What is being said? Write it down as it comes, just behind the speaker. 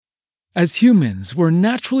As humans, we're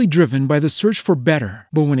naturally driven by the search for better.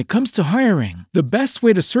 But when it comes to hiring, the best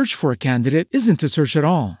way to search for a candidate isn't to search at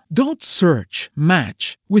all. Don't search,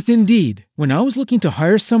 match with Indeed. When I was looking to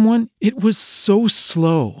hire someone, it was so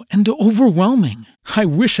slow and overwhelming. I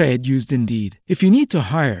wish I had used Indeed. If you need to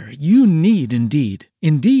hire, you need Indeed.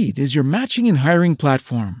 Indeed is your matching and hiring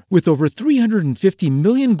platform with over 350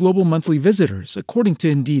 million global monthly visitors, according to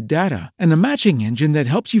Indeed data, and a matching engine that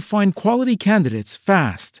helps you find quality candidates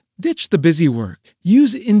fast. Ditch the busy work.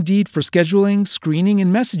 Use Indeed for scheduling, screening,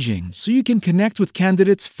 and messaging so you can connect with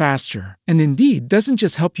candidates faster. And Indeed doesn't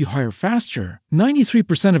just help you hire faster.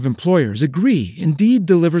 93% of employers agree Indeed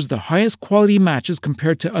delivers the highest quality matches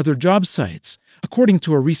compared to other job sites, according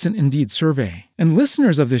to a recent Indeed survey. And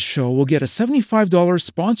listeners of this show will get a $75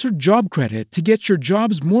 sponsored job credit to get your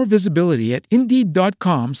jobs more visibility at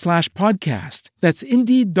Indeed.com/podcast. That's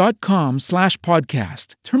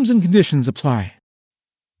Indeed.com/podcast. Terms and conditions apply.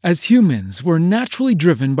 As humans, we're naturally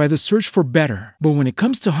driven by the search for better. But when it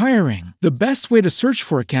comes to hiring, the best way to search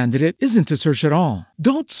for a candidate isn't to search at all.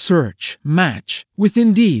 Don't search, match with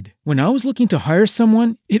Indeed. When I was looking to hire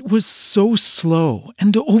someone, it was so slow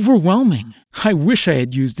and overwhelming. I wish I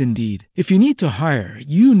had used Indeed. If you need to hire,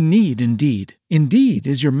 you need Indeed. Indeed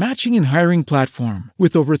is your matching and hiring platform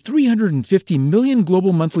with over 350 million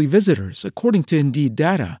global monthly visitors, according to Indeed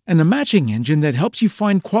data, and a matching engine that helps you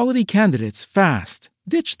find quality candidates fast.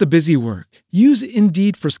 Ditch the busy work. Use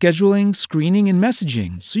Indeed for scheduling, screening, and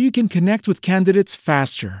messaging so you can connect with candidates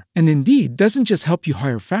faster. And Indeed doesn't just help you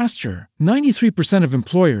hire faster. 93% of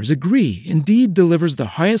employers agree Indeed delivers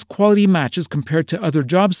the highest quality matches compared to other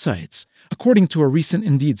job sites, according to a recent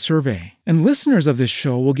Indeed survey. And listeners of this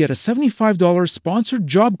show will get a $75 sponsored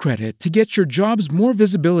job credit to get your jobs more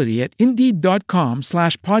visibility at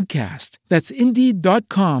Indeed.com/podcast. That's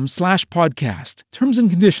Indeed.com/podcast. Terms and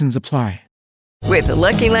conditions apply. With the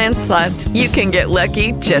Lucky Land Slots, you can get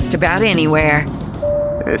lucky just about anywhere.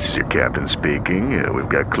 This is your captain speaking. We've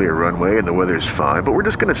got clear runway and the weather's fine, but we're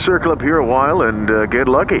just going to circle up here a while and get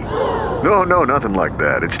lucky. No, nothing like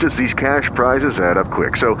that. It's just these cash prizes add up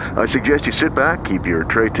quick. So I suggest you sit back, keep your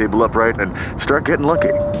tray table upright, and start getting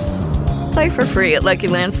lucky. Play for free at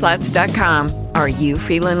LuckyLandSlots.com. Are you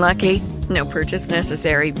feeling lucky? No purchase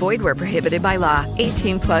necessary. Void where prohibited by law.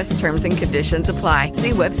 18+ terms and conditions apply.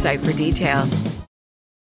 See website for details.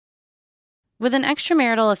 With an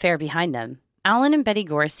extramarital affair behind them, Alan and Betty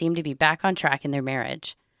Gore seemed to be back on track in their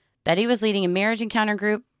marriage. Betty was leading a marriage encounter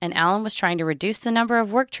group, and Alan was trying to reduce the number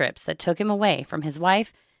of work trips that took him away from his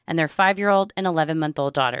wife and their 5-year-old and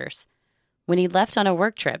 11-month-old daughters. When he left on a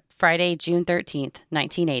work trip Friday, June 13th,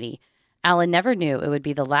 1980, Alan never knew it would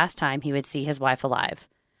be the last time he would see his wife alive.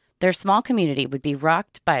 Their small community would be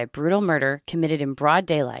rocked by a brutal murder committed in broad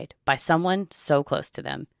daylight by someone so close to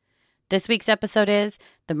them. This week's episode is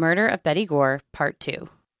The Murder of Betty Gore, Part 2.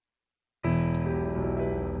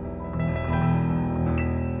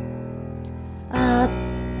 A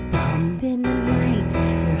bump in the night,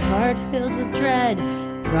 your heart fills with dread.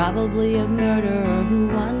 Probably a murderer who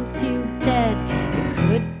wants you dead. It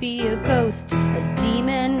could be a ghost, a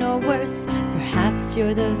demon, or worse. Perhaps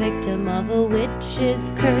you're the victim of a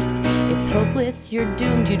witch's curse. It's hopeless, you're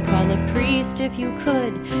doomed. You'd call a priest if you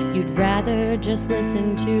could. You'd rather just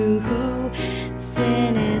listen to who?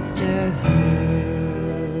 Sinisterhood.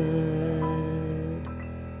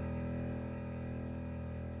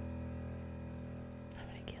 I'm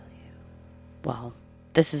gonna kill you. Well,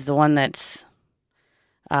 this is the one that's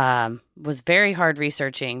was very hard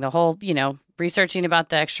researching. The whole, researching about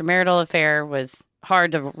the extramarital affair was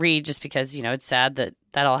hard to read just because, it's sad that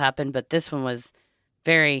all happened. But this part was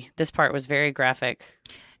very graphic.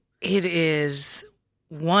 It is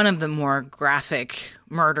one of the more graphic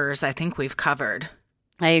murders I think we've covered.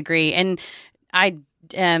 I agree. And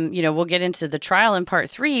we'll get into the trial in part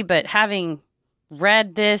 3, but having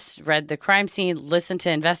read the crime scene, listened to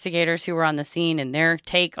investigators who were on the scene and their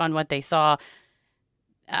take on what they saw,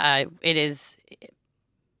 it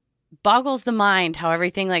boggles the mind how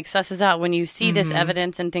everything susses out when you see this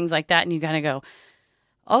evidence and things like that, and you gotta go,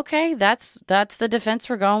 okay, that's the defense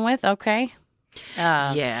we're going with. Okay.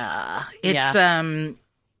 It's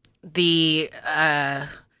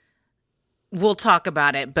we'll talk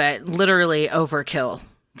about it, but literally overkill.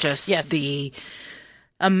 Just the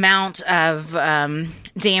amount of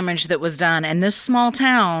damage that was done, and this small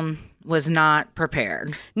town was not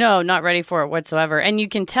prepared. No, not ready for it whatsoever. And you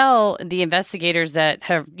can tell the investigators that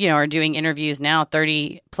are doing interviews now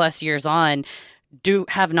 30 plus years on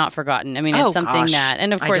have not forgotten. I mean, it's something that,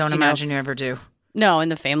 and of course, I don't imagine you ever do. No,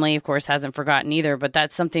 and the family, of course, hasn't forgotten either, but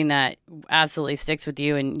that's something that absolutely sticks with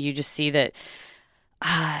you. And you just see that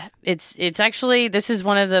It's actually, this is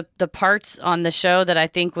one of the parts on the show that I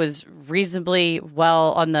think was reasonably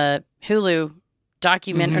well on the Hulu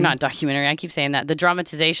or not documentary, I keep saying that, the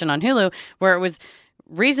dramatization on Hulu, where it was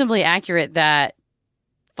reasonably accurate that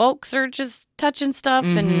folks are just touching stuff.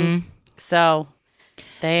 And so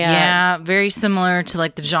they... yeah, very similar to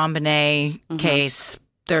like the JonBenét case.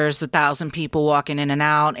 There's 1,000 people walking in and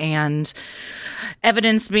out and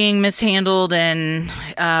evidence being mishandled. And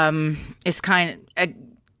it's kind of...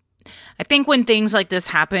 I think when things like this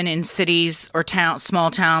happen in cities or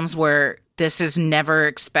small towns where this is never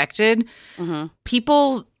expected,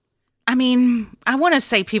 people... I mean, I want to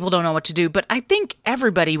say people don't know what to do, but I think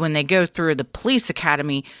everybody, when they go through the police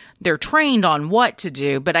academy, they're trained on what to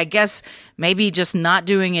do. But I guess maybe just not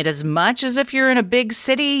doing it as much as if you're in a big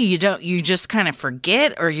city, you just kind of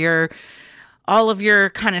forget, or all of your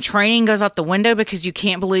kind of training goes out the window because you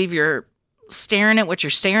can't believe you're staring at what you're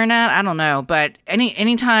staring at. I don't know. But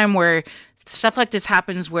any time where stuff like this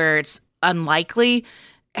happens where it's unlikely,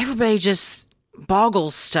 everybody just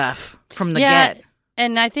boggles stuff from the get.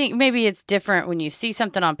 And I think maybe it's different when you see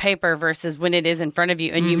something on paper versus when it is in front of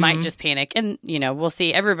you, and you might just panic. And, we'll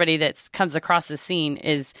see everybody that comes across the scene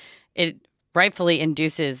it rightfully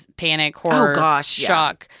induces panic, horror,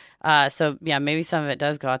 shock. So, yeah, maybe some of it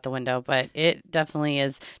does go out the window, but it definitely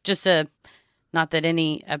is just not that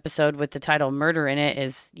any episode with the title murder in it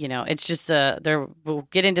is, it's just we'll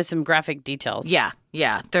get into some graphic details. Yeah,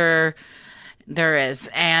 there is.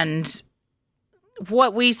 And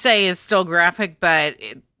what we say is still graphic, but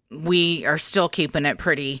we are still keeping it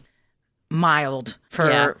pretty mild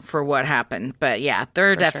for what happened. But yeah,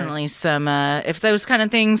 there are definitely some, if those kind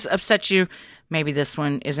of things upset you, maybe this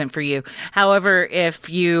one isn't for you. However, if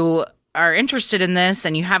you are interested in this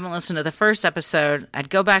and you haven't listened to the first episode,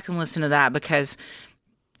 I'd go back and listen to that, because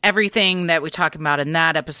everything that we talk about in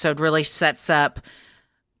that episode really sets up,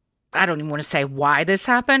 I don't even want to say why this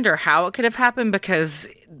happened or how it could have happened, because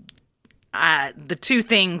the two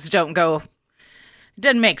things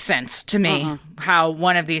doesn't make sense to me how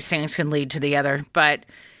one of these things can lead to the other. But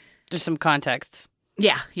just some context.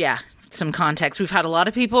 Yeah, some context. We've had a lot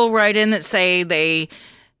of people write in that say they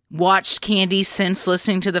watched Candy since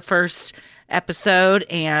listening to the first episode,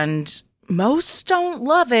 and most don't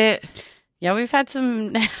love it. Yeah, we've had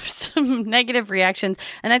some negative reactions,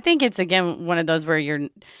 and I think it's, again, one of those where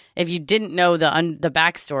if you didn't know the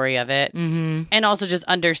backstory of it, and also just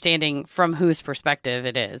understanding from whose perspective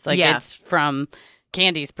it is, like it's from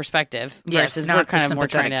Candy's perspective versus not we're kind the of more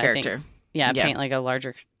trying to character. Paint like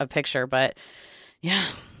a picture, but yeah.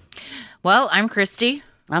 Well, I'm Christy.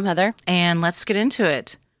 I'm Heather, and let's get into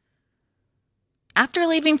it. After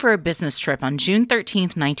leaving for a business trip on June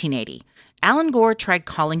 13th, 1980. Alan Gore tried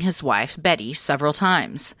calling his wife, Betty, several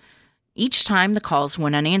times. Each time, the calls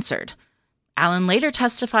went unanswered. Alan later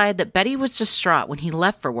testified that Betty was distraught when he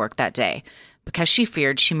left for work that day because she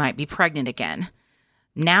feared she might be pregnant again.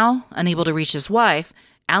 Now, unable to reach his wife,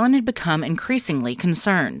 Alan had become increasingly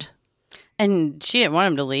concerned. And she didn't want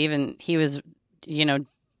him to leave, and he was,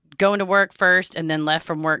 going to work first and then left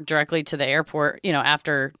from work directly to the airport,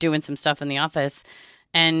 after doing some stuff in the office.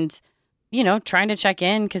 And trying to check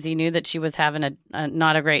in because he knew that she was having a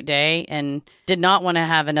not a great day and did not want to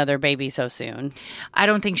have another baby so soon. I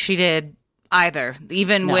don't think she did either.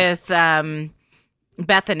 Even with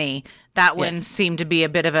Bethany, that one seemed to be a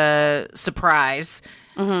bit of a surprise.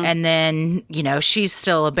 And then, she's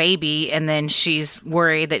still a baby, and then she's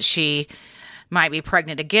worried that she might be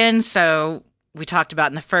pregnant again. So we talked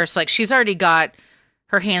about in the first, she's already got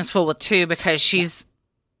her hands full with two because she's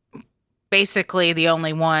basically the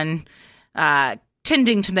only one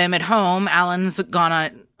tending to them at home. Alan's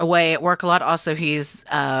gone away at work a lot. Also, he's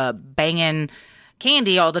banging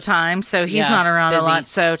Candy all the time, so he's not around a lot.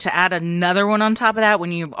 So to add another one on top of that,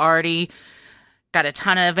 when you've already got a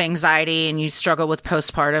ton of anxiety and you struggle with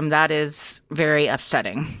postpartum, that is very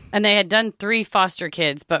upsetting. And they had done 3 foster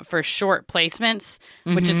kids, but for short placements,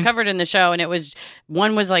 which is covered in the show. And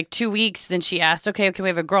one was 2 weeks. Then she asked, okay, can we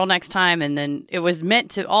have a girl next time? And then it was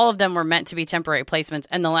all of them were meant to be temporary placements.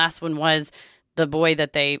 And the last one was the boy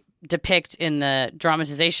that they depict in the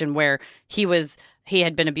dramatization, where he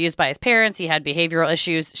had been abused by his parents. He had behavioral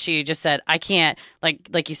issues. She just said, I can't,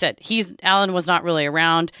 like you said, Alan was not really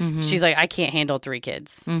around. She's like, I can't handle 3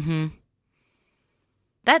 kids.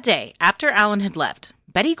 That day, after Alan had left,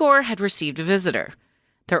 Betty Gore had received a visitor.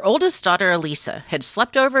 Their oldest daughter, Elisa, had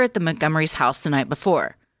slept over at the Montgomery's house the night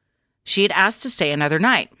before. She had asked to stay another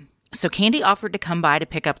night, so Candy offered to come by to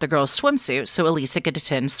pick up the girl's swimsuit so Elisa could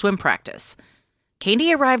attend swim practice.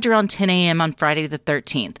 Candy arrived around 10 a.m. on Friday the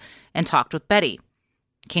 13th and talked with Betty.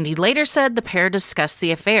 Candy later said the pair discussed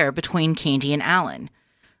the affair between Candy and Alan.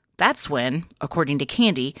 That's when, according to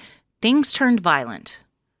Candy, things turned violent.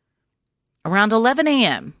 Around 11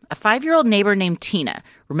 a.m., a 5-year-old neighbor named Tina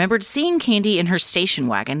remembered seeing Candy in her station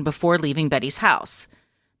wagon before leaving Betty's house.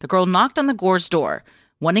 The girl knocked on the Gores' door,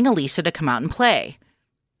 wanting Elisa to come out and play,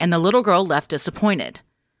 and the little girl left disappointed.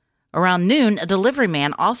 Around noon, a delivery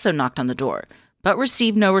man also knocked on the door, but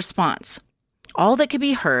received no response. All that could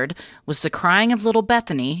be heard was the crying of little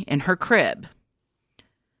Bethany in her crib.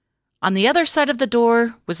 On the other side of the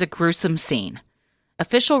door was a gruesome scene.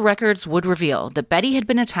 Official records would reveal that Betty had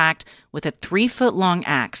been attacked with a 3-foot-long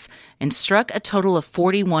axe and struck a total of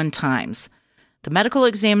 41 times. The medical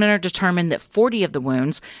examiner determined that 40 of the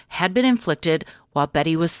wounds had been inflicted while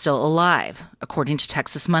Betty was still alive, according to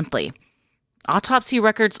Texas Monthly. Autopsy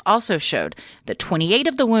records also showed that 28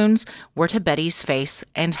 of the wounds were to Betty's face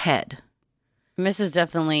and head. This is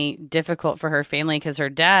definitely difficult for her family because her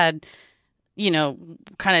dad, it's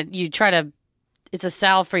a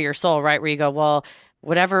salve for your soul, right? Where you go, well,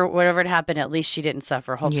 whatever had happened, at least she didn't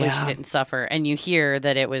suffer. Hopefully she didn't suffer. And you hear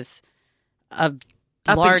that it was a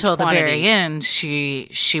large until quantity. The very end,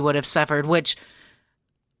 she would have suffered, which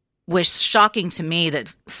was shocking to me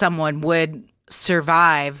that someone would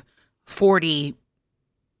survive 40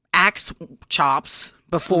 axe chops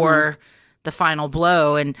before the final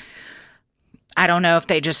blow. And I don't know if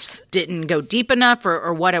they just didn't go deep enough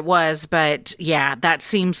or what it was, but yeah, that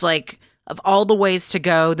seems like of all the ways to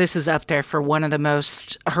go, this is up there for one of the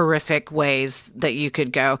most horrific ways that you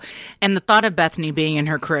could go. And the thought of Bethany being in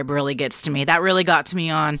her crib really gets to me. That really got to me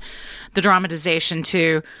on the dramatization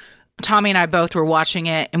too. Tommy and I both were watching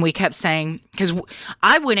it, and we kept saying, because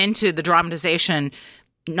I went into the dramatization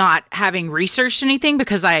not having researched anything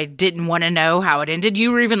because I didn't want to know how it ended.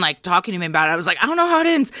 You were even talking to me about it. I was like, I don't know how it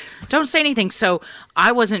ends. Don't say anything. So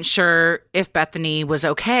I wasn't sure if Bethany was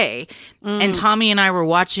okay. And Tommy and I were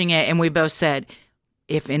watching it, and we both said,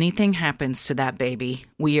 if anything happens to that baby,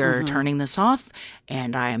 we are turning this off,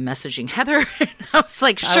 and I am messaging Heather. I was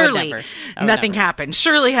like, surely nothing happened.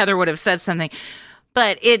 Surely Heather would have said something.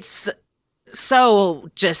 But it's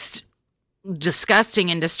so just disgusting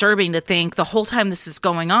and disturbing to think the whole time this is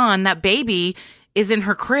going on, that baby is in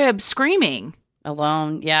her crib screaming.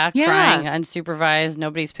 Alone, crying, unsupervised,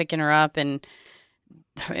 nobody's picking her up, and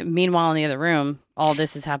meanwhile in the other room, all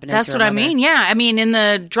this is happening. That's what I mean. Yeah, I mean, in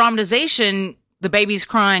the dramatization, the baby's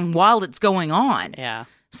crying while it's going on. Yeah.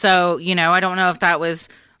 So, I don't know if that was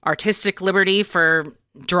artistic liberty for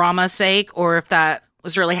drama's sake or if that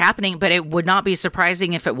was really happening, but it would not be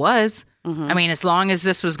surprising if it was. I mean, as long as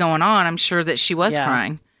this was going on, I'm sure that she was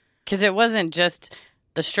crying. Because it wasn't just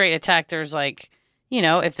the straight attack. There's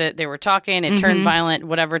if they were talking, it turned violent,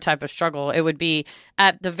 whatever type of struggle, it would be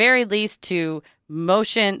at the very least the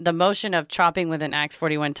motion of chopping with an axe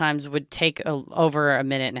 41 times would take over a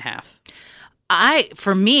minute and a half.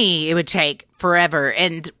 For me, it would take forever.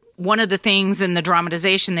 And one of the things in the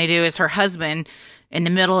dramatization they do is her husband in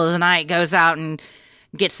the middle of the night goes out and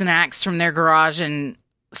gets an axe from their garage and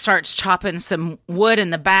starts chopping some wood in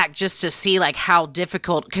the back just to see how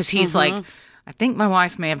difficult, because he's like, I think my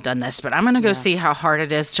wife may have done this, but I'm going to go see how hard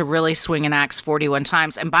it is to really swing an axe 41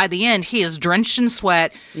 times. And by the end, he is drenched in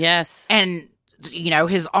sweat. Yes. And,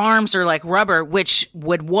 his arms are like rubber, which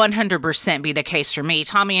would 100% be the case for me.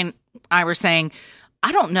 Tommy and I were saying,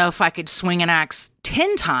 I don't know if I could swing an axe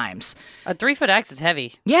 10 times. A 3-foot axe is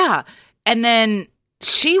heavy. Yeah. And then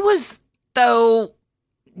she was, though,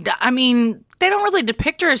 I mean, they don't really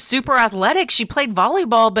depict her as super athletic. She played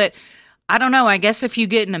volleyball, but I don't know. I guess if you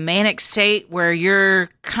get in a manic state where you're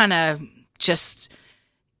kind of just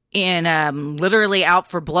in literally out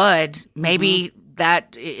for blood, maybe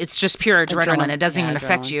that it's just pure adrenaline. It doesn't even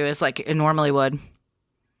affect you as it normally would.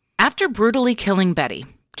 After brutally killing Betty,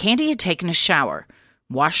 Candy had taken a shower,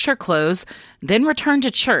 washed her clothes, then returned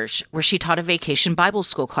to church where she taught a vacation Bible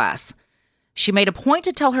school class. She made a point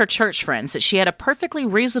to tell her church friends that she had a perfectly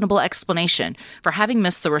reasonable explanation for having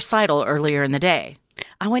missed the recital earlier in the day.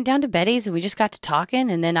 I went down to Betty's and we just got to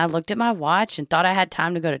talking, and then I looked at my watch and thought I had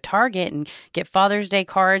time to go to Target and get Father's Day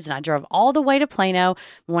cards, and I drove all the way to Plano.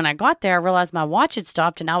 When I got there, I realized my watch had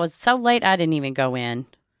stopped, and I was so late I didn't even go in.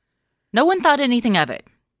 No one thought anything of it.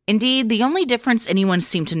 Indeed, the only difference anyone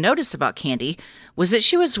seemed to notice about Candy was that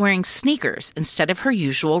she was wearing sneakers instead of her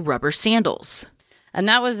usual rubber sandals. And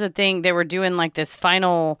that was the thing. They were doing this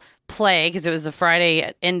final play because it was the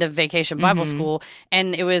Friday end of Vacation Bible School,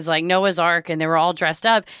 and it was Noah's Ark, and they were all dressed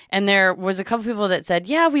up. And there was a couple people that said,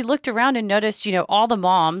 yeah, we looked around and noticed, all the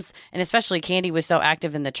moms, and especially Candy was so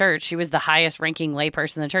active in the church. She was the highest ranking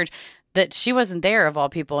layperson in the church. that she wasn't there of all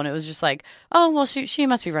people. And it was just like, oh, well, she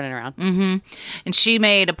must be running around. Mm-hmm. And she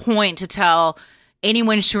made a point to tell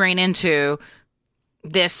anyone she ran into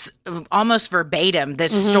this almost verbatim,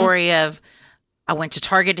 this story of, I went to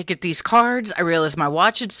Target to get these cards. I realized my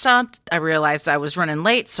watch had stopped. I realized I was running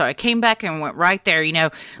late. So I came back and went right there,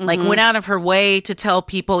 like went out of her way to tell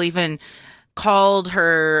people, even called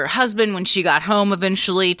her husband when she got home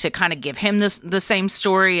eventually to kind of give him the same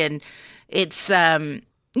story. And it's,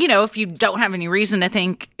 if you don't have any reason to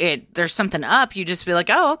think there's something up, you just be like,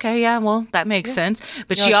 oh, okay, yeah, well, that makes sense.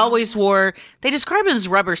 But she always wore, they describe it as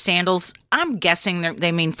rubber sandals. I'm guessing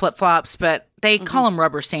they mean flip-flops, but they call them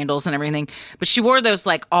rubber sandals and everything. But she wore those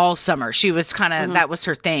like all summer. She was kind of, that was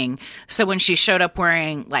her thing. So when she showed up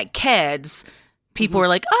wearing like Keds, people were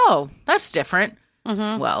like, oh, that's different.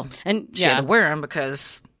 Well, and she had to wear them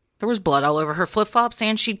because there was blood all over her flip-flops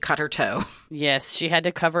and she'd cut her toe. Yes, she had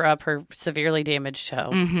to cover up her severely damaged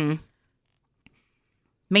toe.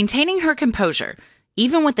 Maintaining her composure,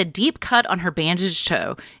 even with a deep cut on her bandaged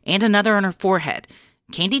toe and another on her forehead,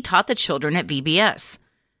 Candy taught the children at VBS.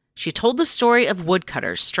 She told the story of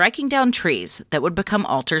woodcutters striking down trees that would become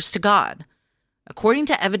altars to God. According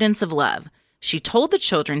to Evidence of Love, she told the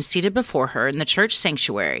children seated before her in the church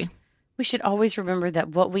sanctuary, we should always remember that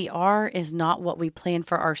what we are is not what we plan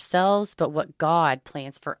for ourselves, but what God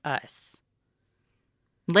plans for us.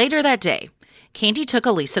 Later that day, Candy took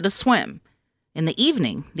Elisa to swim. In the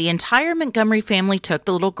evening, the entire Montgomery family took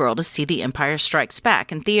the little girl to see The Empire Strikes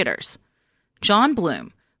Back in theaters. John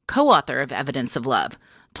Bloom, co-author of Evidence of Love,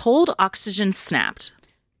 told Oxygen Snapped,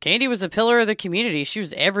 Candy was a pillar of the community. She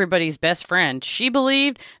was everybody's best friend. She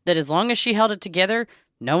believed that as long as she held it together,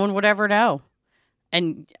 no one would ever know.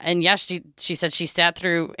 And yeah, she said she sat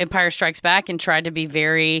through Empire Strikes Back and tried to be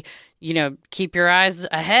very, keep your eyes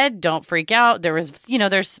ahead, don't freak out. There was,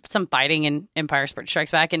 there's some fighting in Empire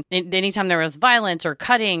Strikes Back. And anytime there was violence or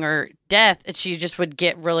cutting or death, she just would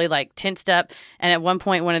get really like tensed up. And at one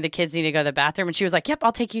point, one of the kids needed to go to the bathroom and she was like, yep,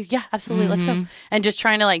 I'll take you. Yeah, absolutely. Let's go. And just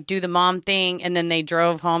trying to like do the mom thing. And then they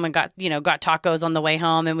drove home and got tacos on the way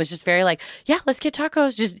home and was just very like, yeah, let's get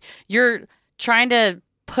tacos. Just you're trying to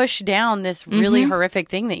push down this really horrific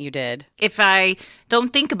thing that you did. If I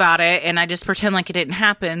don't think about it and I just pretend like it didn't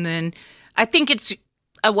happen, then I think it's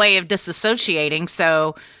a way of disassociating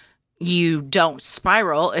so you don't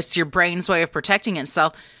spiral. It's your brain's way of protecting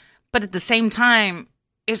itself. But at the same time,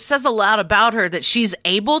 it says a lot about her that she's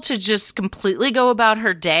able to just completely go about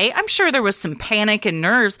her day. I'm sure there was some panic and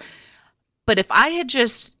nerves, but if I had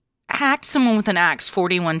just hacked someone with an axe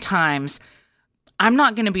 41 times, I'm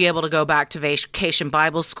not going to be able to go back to Vacation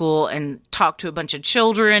Bible School and talk to a bunch of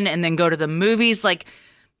children and then go to the movies. Like,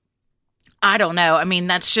 I don't know. I mean,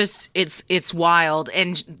 that's just, it's wild.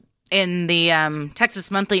 And in the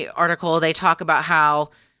Texas Monthly article, they talk about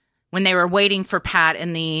how when they were waiting for Pat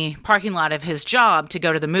in the parking lot of his job to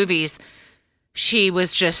go to the movies, she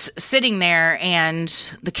was just sitting there and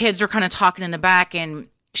the kids were kind of talking in the back and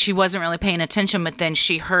she wasn't really paying attention. But then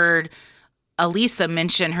she heard Elisa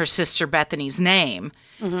mention her sister Bethany's name,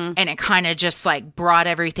 and it kind of just like brought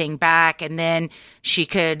everything back. And then she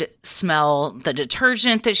could smell the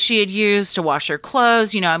detergent that she had used to wash her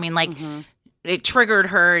clothes. It triggered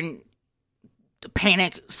her and the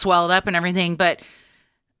panic swelled up and everything. But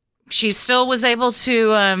she still was able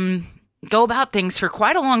to go about things for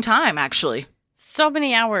quite a long time, actually. So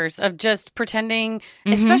many hours of just pretending,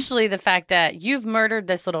 especially the fact that you've murdered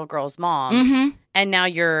this little girl's mom. And now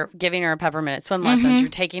you're giving her a peppermint swim lessons. You're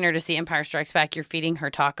taking her to see Empire Strikes Back. You're feeding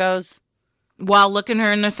her tacos. While looking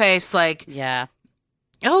her in the face like, yeah,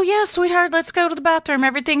 oh, yeah, sweetheart, let's go to the bathroom.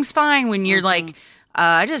 Everything's fine. When you're like,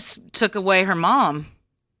 I just took away her mom.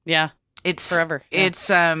 Yeah, it's forever. Yeah. It's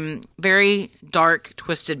very dark,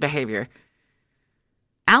 twisted behavior.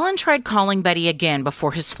 Alan tried calling Betty again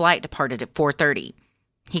before his flight departed at 4:30.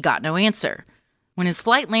 He got no answer. When his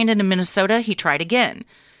flight landed in Minnesota, he tried again.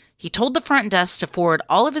 He told the front desk to forward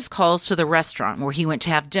all of his calls to the restaurant where he went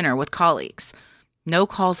to have dinner with colleagues. No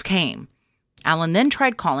calls came. Alan then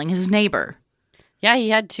tried calling his neighbor. Yeah,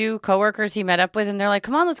 he had 2 coworkers he met up with, and they're like,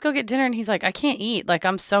 come on, let's go get dinner. And he's like, I can't eat. Like,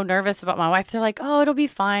 I'm so nervous about my wife. They're like, oh, it'll be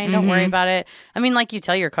fine. Don't worry about it. I mean, like you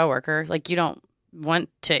tell your coworker, like you don't want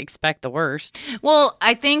to expect the worst. Well,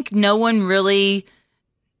 I think no one really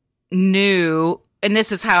knew, and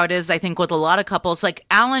this is how it is, I think, with a lot of couples. Like,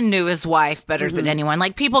 Alan knew his wife better than anyone.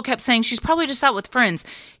 Like, people kept saying, she's probably just out with friends.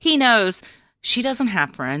 He knows she doesn't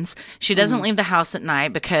have friends. She doesn't leave the house at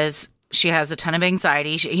night because she has a ton of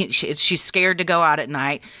anxiety. She's scared to go out at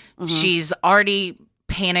night. She's already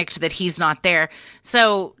panicked that he's not there.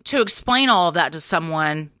 So to explain all of that to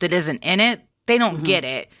someone that isn't in it, they don't get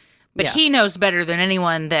it. But he knows better than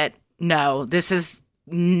anyone that no, this is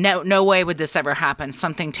no way would this ever happen.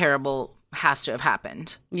 Something terrible has to have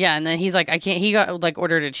happened. Yeah, and then he's like, I can't. He got like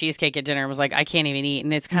ordered a cheesecake at dinner and was like, I can't even eat.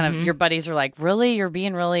 And it's kind of your buddies are like, really, you're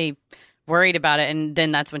being really worried about it. And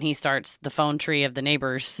then that's when he starts the phone tree of the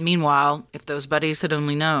neighbors. Meanwhile, if those buddies had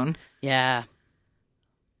only known. Yeah.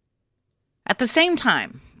 At the same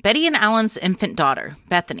time, Betty and Alan's infant daughter,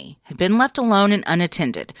 Bethany, had been left alone and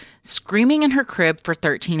unattended, screaming in her crib for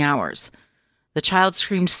 13 hours. The child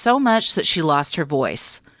screamed so much that she lost her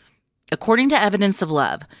voice. According to Evidence of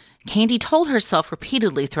Love, Candy told herself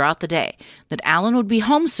repeatedly throughout the day that Alan would be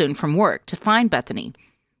home soon from work to find Bethany.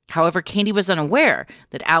 However, Candy was unaware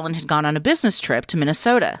that Alan had gone on a business trip to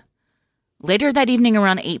Minnesota. Later that evening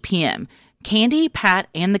around 8 p.m., Candy, Pat,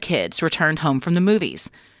 and the kids returned home from the movies.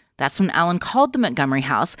 That's when Alan called the Montgomery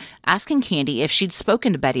house, asking Candy if she'd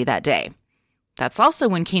spoken to Betty that day. That's also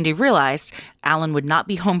when Candy realized Alan would not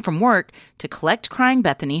be home from work to collect crying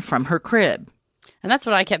Bethany from her crib. And that's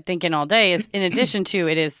what I kept thinking all day is, in addition to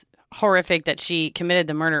it is horrific that she committed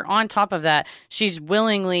the murder. On top of that, she's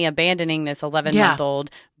willingly abandoning this 11-month-old,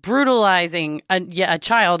 brutalizing a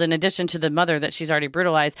child in addition to the mother that she's already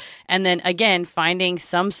brutalized. And then again, finding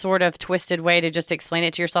some sort of twisted way to just explain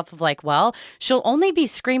it to yourself of like, well, she'll only be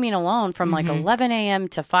screaming alone from like 11 a.m.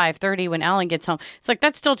 to 5:30 when Alan gets home. It's like,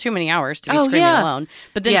 that's still too many hours to be screaming alone.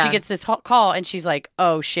 But then she gets this call and she's like,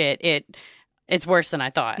 oh shit, it's worse than I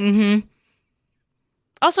thought. Mm-hmm.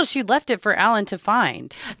 Also, she left it for Alan to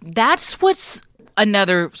find. That's what's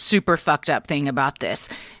another super fucked up thing about this.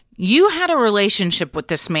 You had a relationship with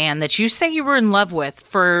this man that you say you were in love with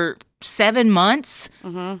for 7 months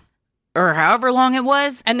or however long it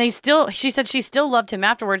was. And she said she still loved him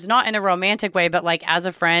afterwards, not in a romantic way, but like as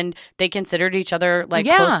a friend, they considered each other like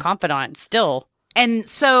close confidants still. And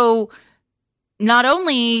so not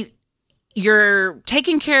only you're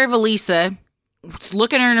taking care of Elisa,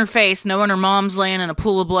 looking her in her face, knowing her mom's laying in a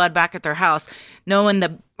pool of blood back at their house, knowing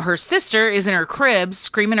that her sister is in her crib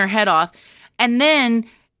screaming her head off. And then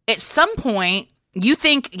at some point, you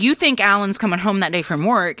think Alan's coming home that day from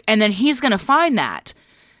work, and then he's going to find that.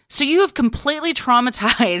 So you have completely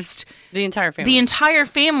traumatized the entire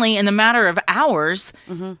family in the matter of hours.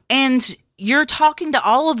 And you're talking to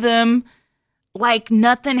all of them like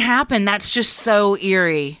nothing happened. That's just so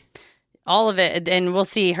eerie. All of it. And we'll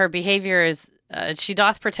see her behavior is she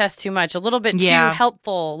doth protest too much, a little bit too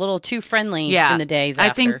helpful, a little too friendly in the days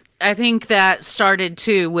after. I think that started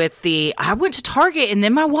too with I went to Target and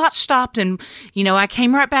then my watch stopped and, I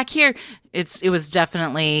came right back here. It was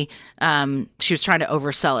definitely, she was trying to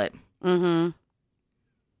oversell it. Mm-hmm.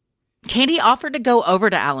 Candy offered to go over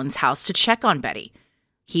to Alan's house to check on Betty.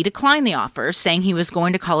 He declined the offer, saying he was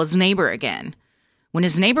going to call his neighbor again. When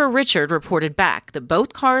his neighbor Richard reported back that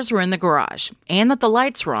both cars were in the garage and that the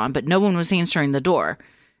lights were on but no one was answering the door,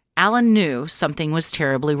 Alan knew something was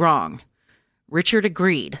terribly wrong. Richard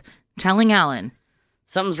agreed, telling Alan,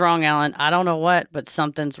 "Something's wrong, Alan. I don't know what, but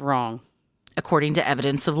something's wrong." According to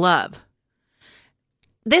Evidence of Love.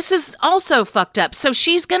 This is also fucked up. So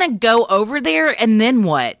she's going to go over there and then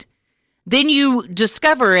what? Then you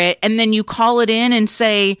discover it and then you call it in and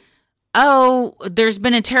say, oh, there's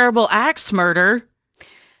been a terrible axe murder.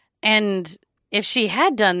 And if she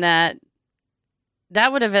had done that,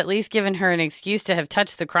 that would have at least given her an excuse to have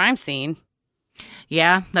touched the crime scene.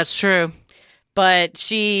 Yeah, that's true. But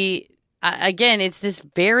she, again, it's this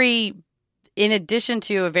very, in addition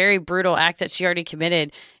to a very brutal act that she already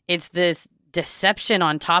committed, it's this deception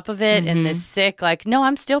on top of it and this sick, like, no,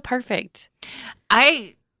 I'm still perfect.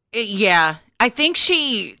 I think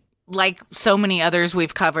she, like so many others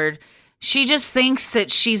we've covered, she just thinks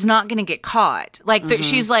that she's not going to get caught. Like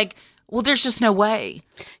she's like, well, there's just no way.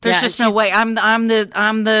 There's just no way. I'm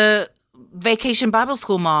the vacation Bible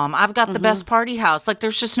school mom. I've got the best party house. Like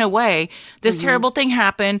there's just no way. This terrible thing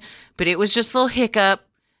happened, but it was just a little hiccup,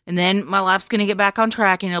 and then my life's going to get back on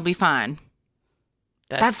track, and it'll be fine.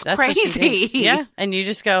 That's crazy. Yeah, and you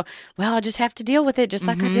just go, well, I'll just have to deal with it, just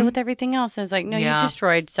like I deal with everything else. And it's like, no, you've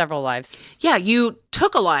destroyed several lives. Yeah, you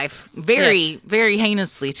took a life very, very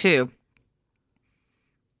heinously too.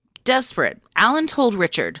 Desperate, Alan told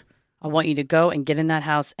Richard, I want you to go and get in that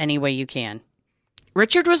house any way you can.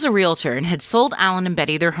 Richard was a realtor and had sold Alan and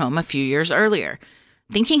Betty their home a few years earlier.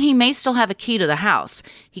 Thinking he may still have a key to the house,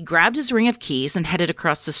 he grabbed his ring of keys and headed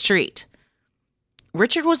across the street.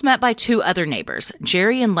 Richard was met by two other neighbors,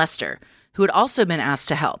 Jerry and Lester, who had also been asked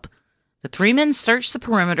to help. The three men searched the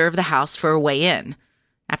perimeter of the house for a way in.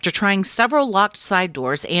 After trying several locked side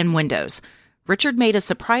doors and windows, Richard made a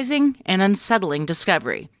surprising and unsettling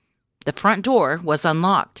discovery. The front door was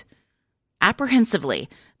unlocked. Apprehensively,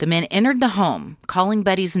 the men entered the home, calling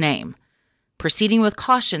Betty's name. Proceeding with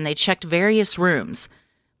caution, they checked various rooms.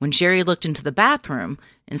 When Jerry looked into the bathroom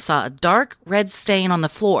and saw a dark red stain on the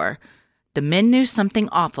floor, the men knew something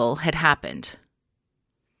awful had happened.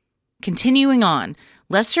 Continuing on,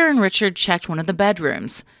 Lester and Richard checked one of the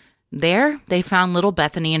bedrooms. There, they found little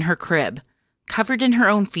Bethany in her crib, covered in her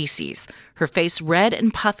own feces, her face red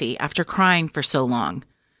and puffy after crying for so long.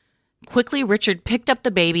 Quickly, Richard picked up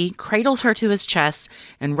the baby, cradled her to his chest,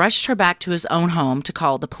 and rushed her back to his own home to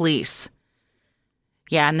call the police.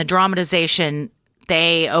 Yeah, in the dramatization,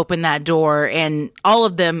 they opened that door, and all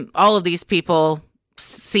of these people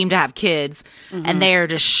seem to have kids, and they are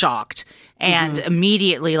just shocked. And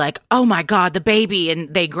immediately like, oh my God, the baby.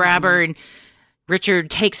 And they grab her, and Richard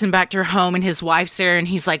takes him back to her home, and his wife's there, and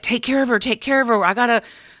he's like, take care of her. I gotta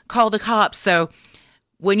call the cops. So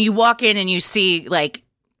when you walk in and you see, like,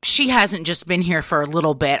 she hasn't just been here for a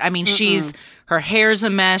little bit. I mean, her hair's a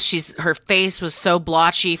mess. Her face was so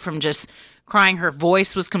blotchy from just crying. Her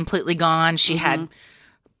voice was completely gone. She had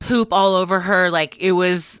poop all over her. Like, it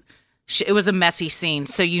was a messy scene.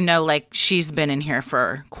 So, like, she's been in here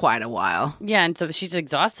for quite a while. Yeah, and so she's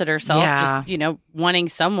exhausted herself, just, wanting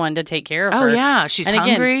someone to take care of her. Oh, yeah. She's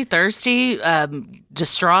hungry, thirsty,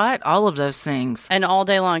 distraught, all of those things. And all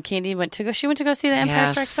day long, Candy went to go see The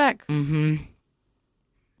Empire Strikes Back. Mm-hmm.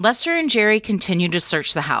 Lester and Jerry continued to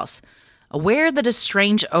search the house, aware that a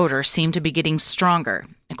strange odor seemed to be getting stronger,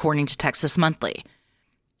 according to Texas Monthly.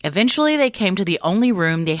 Eventually, they came to the only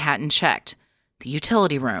room they hadn't checked, the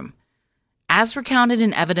utility room. As recounted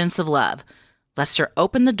in Evidence of Love, Lester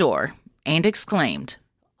opened the door and exclaimed,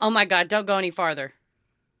 "Oh my God, don't go any farther."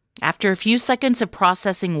 After a few seconds of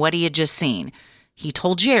processing what he had just seen, he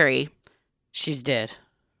told Jerry, "She's dead."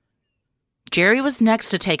 Jerry was next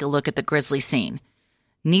to take a look at the grisly scene.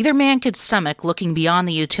 Neither man could stomach looking beyond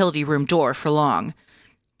the utility room door for long.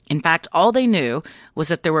 In fact, all they knew was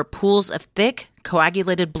that there were pools of thick,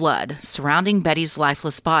 coagulated blood surrounding Betty's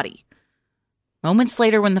lifeless body. Moments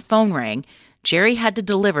later, when the phone rang, Jerry had to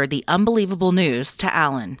deliver the unbelievable news to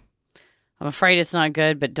Alan. "I'm afraid it's not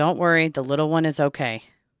good, but don't worry, the little one is okay."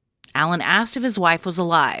 Alan asked if his wife was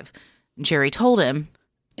alive. Jerry told him,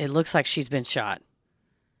 "It looks like she's been shot."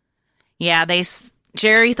 Yeah,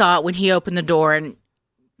 Jerry thought when he opened the door, and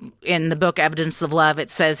in the book Evidence of Love, it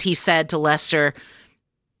says he said to Lester,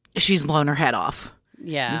 "She's blown her head off."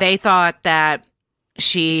 Yeah. They thought that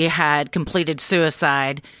she had completed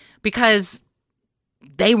suicide because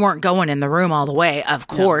they weren't going in the room all the way, of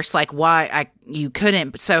course. No. Like, why? You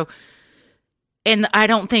couldn't. So, and I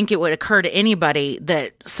don't think it would occur to anybody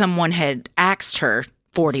that someone had axed her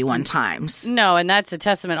 41 times. No, and that's a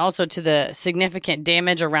testament also to the significant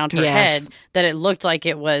damage around her head, that it looked like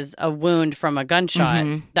it was a wound from a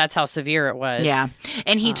gunshot. That's how severe it was. Yeah.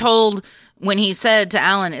 And he told, when he said to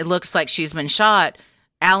Alan, "It looks like she's been shot,"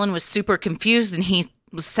 Alan was super confused, and he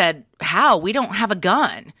said, "How? We don't have a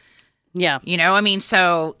gun." Yeah.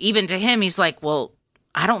 So even to him, he's like, "Well,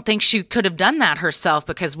 I don't think she could have done that herself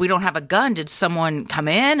because we don't have a gun. Did someone come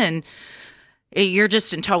in?" And you're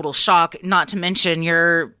just in total shock, not to mention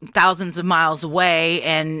you're thousands of miles away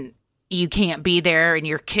and you can't be there and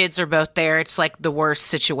your kids are both there. It's like the worst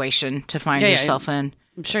situation to find yourself in.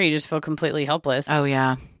 I'm sure you just feel completely helpless. Oh,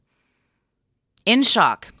 yeah. In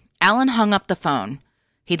shock, Alan hung up the phone.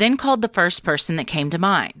 He then called the first person that came to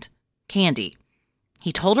mind, Candy.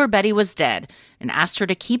 He told her Betty was dead and asked her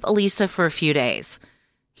to keep Elisa for a few days.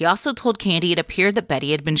 He also told Candy it appeared that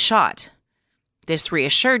Betty had been shot. This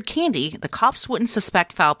reassured Candy the cops wouldn't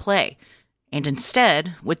suspect foul play, and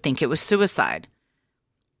instead would think it was suicide.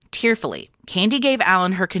 Tearfully, Candy gave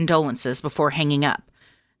Alan her condolences before hanging up.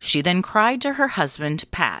 She then cried to her husband,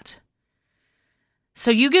 Pat. So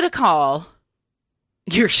you get a call.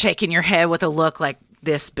 You're shaking your head with a look like,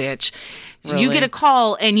 "This bitch." Really? You get a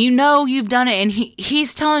call and you've done it, and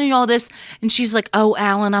he's telling you all this, and she's like, "Oh,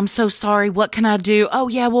 Alan, I'm so sorry. What can I do?" "Oh,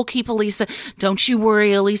 yeah, we'll keep Elisa. Don't you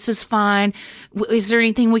worry. Elisa's fine. Is there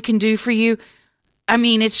anything we can do for you?" I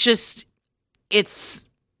mean, it's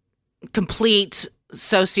complete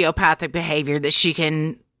sociopathic behavior that she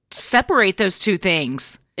can separate those two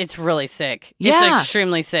things. It's really sick. Yeah. It's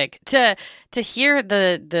extremely sick. To hear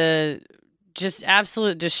the just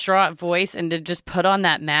absolute distraught voice and to just put on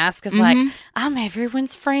that mask of like, "I'm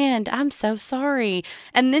everyone's friend. I'm so sorry."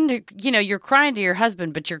 And then, you're crying to your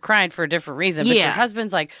husband, but you're crying for a different reason. But your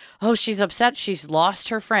husband's like, "Oh, she's upset. She's lost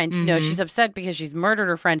her friend. She's upset because she's murdered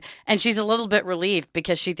her friend." And she's a little bit relieved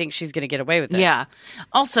because she thinks she's going to get away with it. Yeah.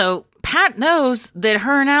 Also, Pat knows that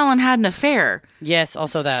her and Alan had an affair. Yes,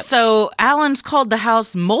 also that. So Alan's called the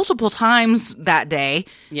house multiple times that day,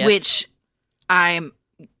 which I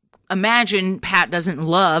imagine Pat doesn't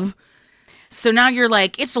love. So now you're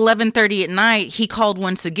like, it's 11:30 at night. He called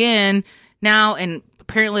once again now, and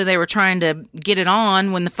apparently they were trying to get it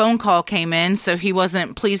on when the phone call came in, so he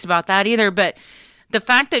wasn't pleased about that either. But the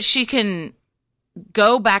fact that she can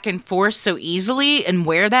go back and forth so easily and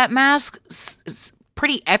wear that mask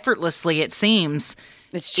pretty effortlessly, it seems,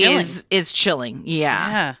 it's chilling. Is chilling.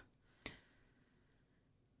 Yeah.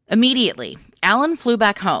 Immediately, Alan flew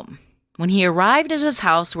back home. When he arrived at his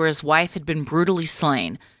house where his wife had been brutally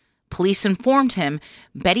slain, police informed him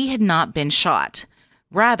Betty had not been shot.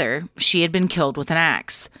 Rather, she had been killed with an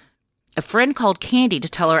axe. A friend called Candy to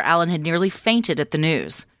tell her Alan had nearly fainted at the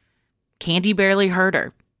news. Candy barely heard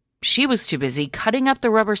her. She was too busy cutting up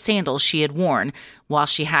the rubber sandals she had worn while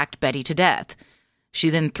she hacked Betty to death. She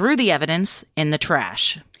then threw the evidence in the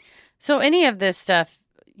trash. So any of this stuff,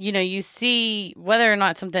 you see whether or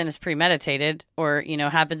not something is premeditated or,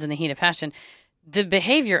 happens in the heat of passion, the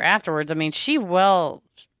behavior afterwards, I mean, she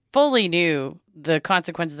fully knew the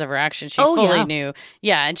consequences of her actions. She fully knew.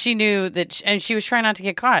 Yeah, and she knew that, and she was trying not to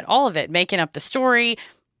get caught. All of it, making up the story,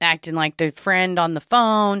 acting like the friend on the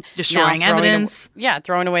phone. Destroying evidence.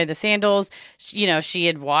 Throwing away the sandals. She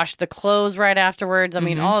had washed the clothes right afterwards. I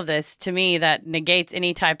mean, all of this, to me, that negates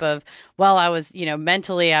any type of, I was,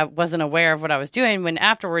 mentally, I wasn't aware of what I was doing, when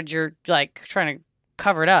afterwards you're, like, trying to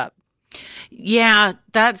cover it up. Yeah,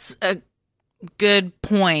 that's a good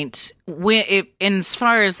point. As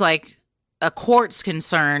far as, like, a court's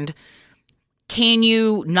concerned, can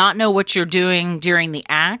you not know what you're doing during the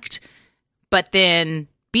act, but then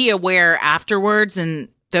be aware afterwards, and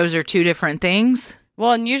those are two different things?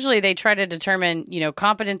 Well, and usually they try to determine,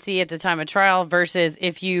 competency at the time of trial versus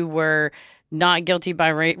if you were not guilty by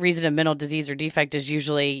reason of mental disease or defect, is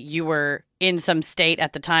usually you were in some state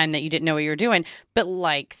at the time that you didn't know what you were doing. But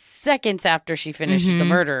like seconds after she finished the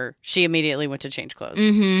murder, she immediately went to change clothes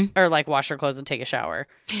or like wash her clothes and take a shower.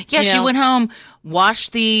 Yeah, she went home,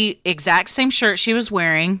 washed the exact same shirt she was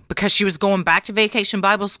wearing because she was going back to Vacation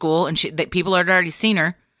Bible School, and people had already seen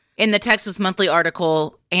her. In the Texas Monthly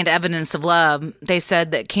article and Evidence of Love, they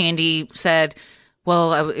said that Candy said,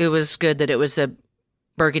 well, it was good that it was a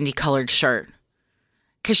burgundy colored shirt,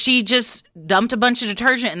 because she just dumped a bunch of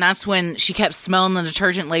detergent, and that's when she kept smelling the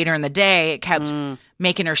detergent later in the day. It kept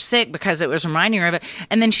making her sick because it was reminding her of it.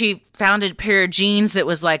 And then she found a pair of jeans that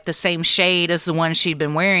was like the same shade as the one she'd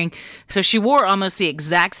been wearing. So she wore almost the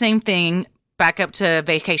exact same thing back up to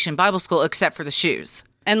Vacation Bible School, except for the shoes.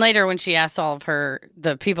 And later when she asked all of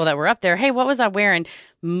the people that were up there, hey, what was I wearing?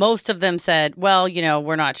 Most of them said, well,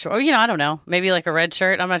 we're not sure. I don't know. Maybe like a red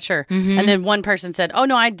shirt. I'm not sure. And then one person said, oh,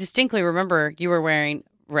 no, I distinctly remember you were wearing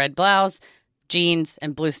red blouse, jeans,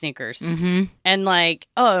 and blue sneakers. And like,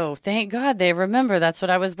 oh, thank God they remember that's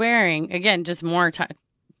what I was wearing. Again, just more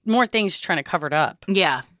things trying to cover it up.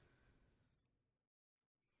 Yeah.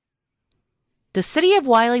 The city of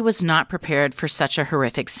Wiley was not prepared for such a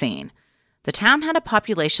horrific scene. The town had a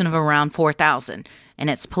population of around 4,000, and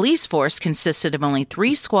its police force consisted of only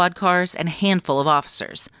 3 squad cars and a handful of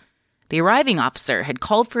officers. The arriving officer had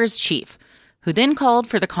called for his chief, who then called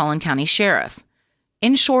for the Collin County Sheriff.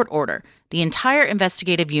 In short order, the entire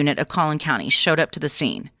investigative unit of Collin County showed up to the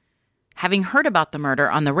scene. Having heard about the murder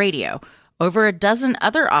on the radio, over a dozen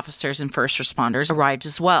other officers and first responders arrived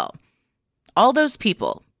as well. All those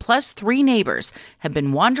people, plus 3 neighbors, had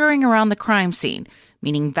been wandering around the crime scene,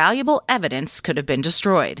 meaning valuable evidence could have been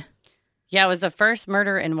destroyed. Yeah, it was the first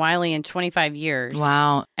murder in Wiley in 25 years.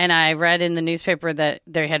 Wow. And I read in the newspaper that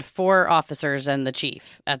they had 4 officers and the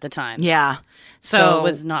chief at the time. Yeah. So it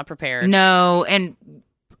was not prepared. No, and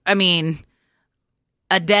I mean,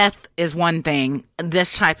 a death is one thing.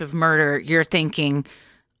 This type of murder, you're thinking,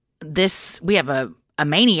 we have a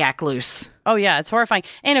maniac loose. Oh, yeah, it's horrifying.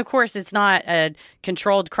 And, of course, it's not a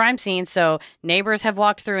controlled crime scene, so neighbors have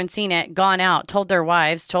walked through and seen it, gone out, told their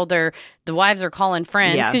wives, the wives are calling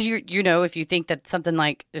friends. Because, if you think that something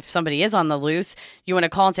like, if somebody is on the loose, you want to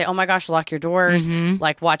call and say, oh, my gosh, lock your doors,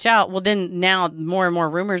 like, watch out. Well, then now more and more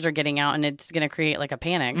rumors are getting out, and it's going to create, like, a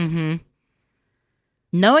panic.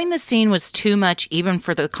 Knowing the scene was too much even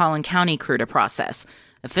for the Collin County crew to process,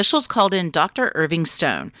 officials called in Dr. Irving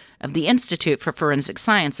Stone of the Institute for Forensic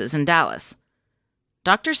Sciences in Dallas.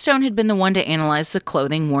 Dr. Stone had been the one to analyze the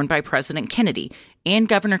clothing worn by President Kennedy and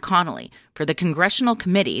Governor Connally for the congressional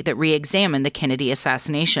committee that re-examined the Kennedy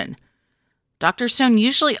assassination. Dr. Stone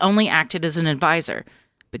usually only acted as an advisor,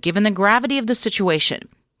 but given the gravity of the situation,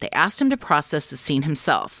 they asked him to process the scene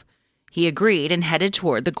himself. He agreed and headed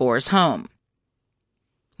toward the Gores' home.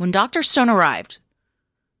 When Dr. Stone arrived,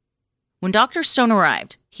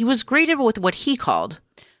 he was greeted with what he called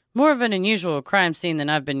more of an unusual crime scene than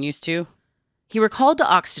I've been used to. He recalled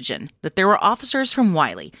to Oxygen that there were officers from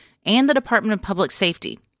Wiley, and the Department of Public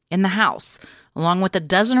Safety in the house, along with a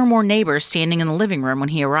dozen or more neighbors standing in the living room when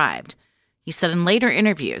he arrived. He said in later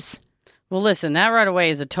interviews, "Well, listen, that right away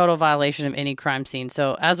is a total violation of any crime scene.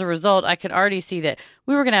 So as a result, I could already see that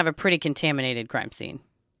we were going to have a pretty contaminated crime scene."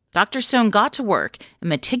 Dr. Stone got to work and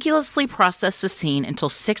meticulously processed the scene until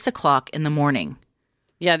 6 o'clock in the morning.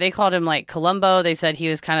 Yeah, they called him like Columbo. They said he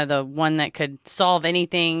was kind of the one that could solve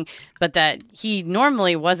anything, but that he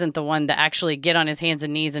normally wasn't the one to actually get on his hands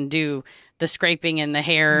and knees and do the scraping and the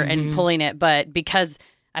hair and pulling it. But because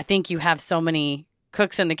I think you have so many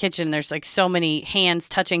cooks in the kitchen, there's like so many hands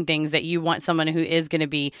touching things that you want someone who is going to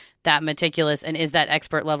be that meticulous and is that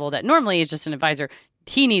expert level that normally is just an advisor.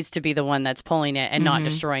 He needs to be the one that's pulling it and not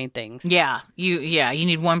destroying things. Yeah, you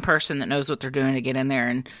need one person that knows what they're doing to get in there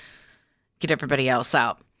and get everybody else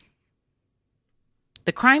out.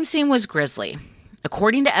 The crime scene was grisly.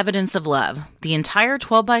 According to evidence of love, the entire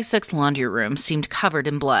 12x6 laundry room seemed covered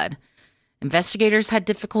in blood. Investigators had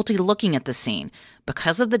difficulty looking at the scene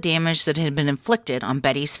because of the damage that had been inflicted on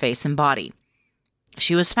Betty's face and body.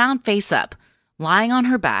 She was found face up, lying on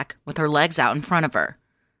her back with her legs out in front of her.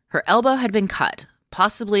 Her elbow had been cut,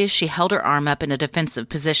 possibly as she held her arm up in a defensive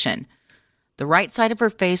position. The right side of her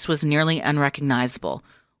face was nearly unrecognizable,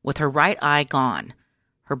 with her right eye gone.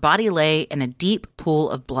 Her body lay in a deep pool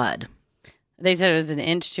of blood. They said it was an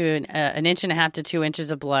inch and a half to 2 inches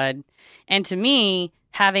of blood. And to me,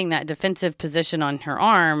 having that defensive position on her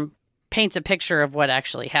arm paints a picture of what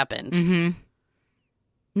actually happened.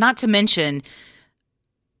 Not to mention,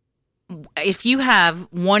 if you have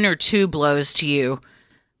one or two blows to you,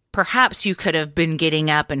 perhaps you could have been getting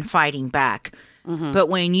up and fighting back. But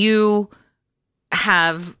when you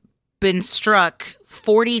have been struck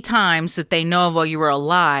 40 times that they know of while you were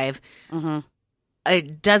alive,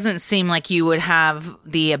 it doesn't seem like you would have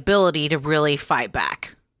the ability to really fight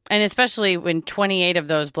back. And especially when 28 of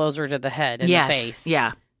those blows were to the head and the face.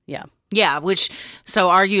 Yeah. Yeah. Yeah, so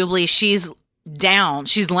arguably she's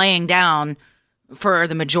laying down for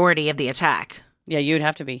the majority of the attack. Yeah, you'd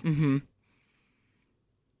have to be.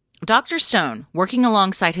 Dr. Stone, working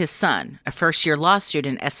alongside his son, a first-year law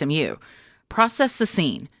student at SMU, processed the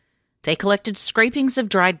scene. They collected scrapings of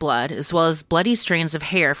dried blood as well as bloody strands of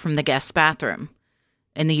hair from the guest bathroom.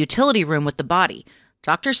 In the utility room with the body,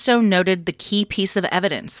 Dr. Stone noted the key piece of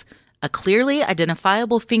evidence, a clearly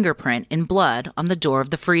identifiable fingerprint in blood on the door of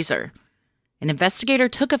the freezer. An investigator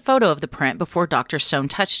took a photo of the print before Dr. Stone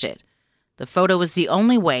touched it. The photo was the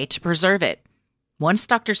only way to preserve it. Once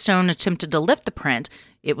Dr. Stone attempted to lift the print,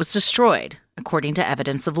 it was destroyed, according to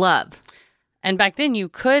evidence of love. And back then, you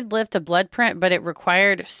could lift a blood print, but it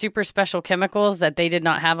required super special chemicals that they did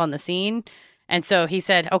not have on the scene. And so he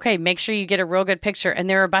said, okay, make sure you get a real good picture. And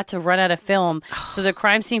they were about to run out of film. So the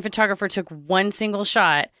crime scene photographer took one single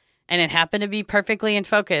shot, and it happened to be perfectly in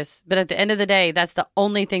focus. But at the end of the day, that's the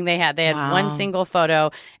only thing they had. They had one single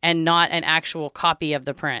photo and not an actual copy of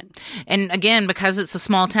the print. And again, because it's a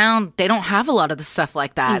small town, they don't have a lot of the stuff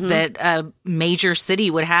like that that a major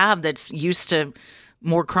city would have that's used to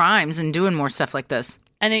more crimes and doing more stuff like this.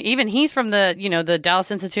 And even he's from the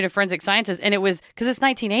Dallas Institute of Forensic Sciences, and it was because it's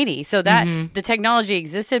 1980, so that the technology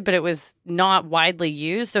existed, but it was not widely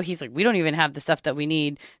used. So he's like, we don't even have the stuff that we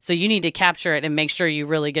need. So you need to capture it and make sure you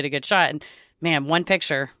really get a good shot. And man, one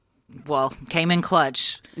picture, well, came in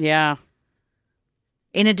clutch. Yeah.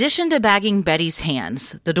 In addition to bagging Betty's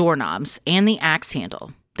hands, the doorknobs, and the axe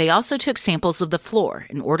handle, they also took samples of the floor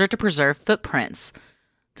in order to preserve footprints.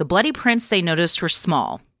 The bloody prints they noticed were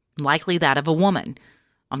small, likely that of a woman.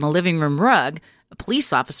 On the living room rug, a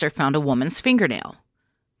police officer found a woman's fingernail.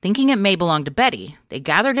 Thinking it may belong to Betty, they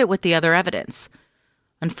gathered it with the other evidence.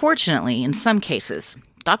 Unfortunately, in some cases,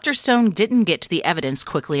 Dr. Stone didn't get to the evidence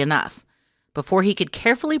quickly enough. Before he could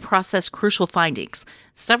carefully process crucial findings,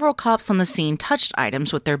 several cops on the scene touched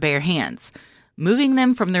items with their bare hands, moving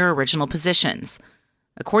them from their original positions.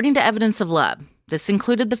 According to evidence of love, this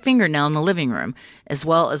included the fingernail in the living room, as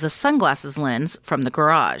well as a sunglasses lens from the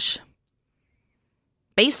garage.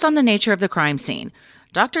 Based on the nature of the crime scene,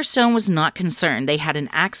 Dr. Stone was not concerned they had an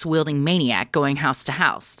axe-wielding maniac going house to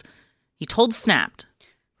house. He told Snapped,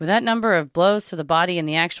 "With that number of blows to the body and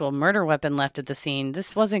the actual murder weapon left at the scene,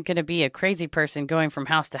 this wasn't going to be a crazy person going from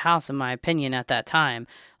house to house, in my opinion, at that time,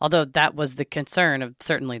 although that was the concern of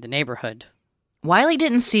certainly the neighborhood." Wiley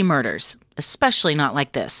didn't see murders, especially not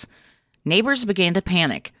like this. Neighbors began to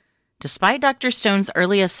panic. Despite Dr. Stone's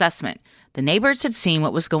early assessment, the neighbors had seen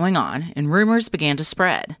what was going on, and rumors began to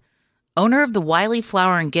spread. Owner of the Wiley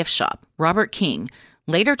Flower and Gift Shop, Robert King,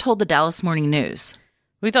 later told the Dallas Morning News,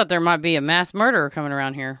 "We thought there might be a mass murderer coming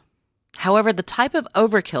around here." However, the type of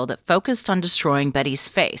overkill that focused on destroying Betty's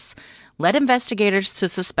face led investigators to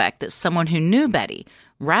suspect that someone who knew Betty,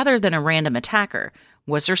 rather than a random attacker,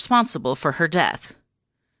 was responsible for her death.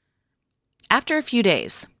 After a few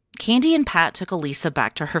days, Candy and Pat took Elisa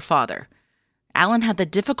back to her father. Alan had the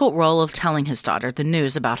difficult role of telling his daughter the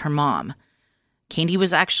news about her mom. Candy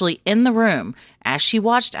was actually in the room as she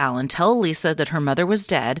watched Alan tell Elisa that her mother was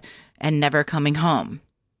dead and never coming home.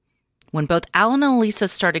 When both Alan and Elisa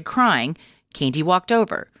started crying, Candy walked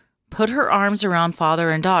over, put her arms around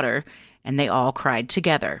father and daughter, and they all cried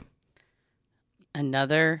together.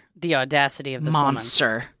 The audacity of this monster.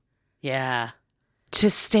 Woman. Yeah. To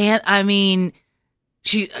stand, I mean,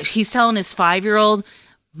 he's telling his 5-year-old,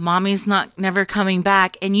 Mommy's never coming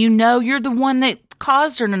back, and you know you're the one that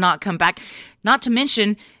caused her to not come back. Not to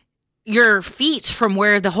mention your feet from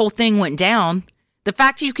where the whole thing went down. The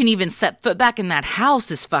fact you can even set foot back in that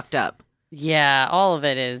house is fucked up. Yeah, all of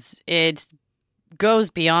it is. It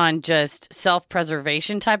goes beyond just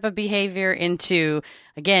self-preservation type of behavior into,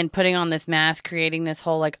 again, putting on this mask, creating this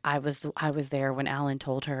whole, like, I was there when Alan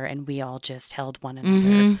told her and we all just held one another.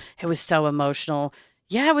 Mm-hmm. It was so emotional.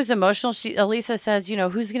 Yeah, it was emotional. Elisa says,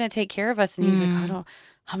 who's going to take care of us? And he's like,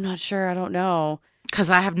 I'm not sure. I don't know.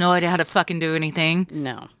 Because I have no idea how to fucking do anything.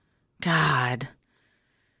 No. God.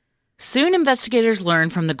 Soon, investigators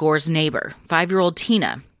learned from the Gore's neighbor, 5-year-old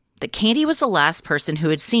Tina, that Candy was the last person who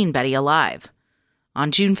had seen Betty alive.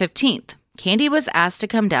 On June 15th, Candy was asked to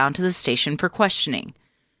come down to the station for questioning.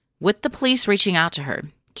 With the police reaching out to her,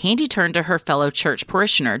 Candy turned to her fellow church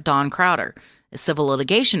parishioner, Don Crowder, a civil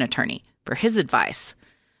litigation attorney, for his advice.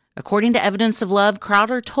 According to evidence of love,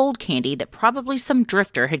 Crowder told Candy that probably some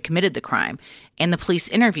drifter had committed the crime, and the police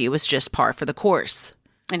interview was just par for the course.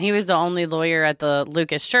 And he was the only lawyer at the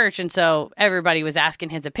Lucas Church, and so everybody was asking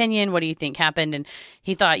his opinion. What do you think happened? And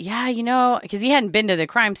he thought, because he hadn't been to the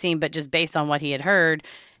crime scene, but just based on what he had heard,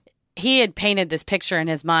 he had painted this picture in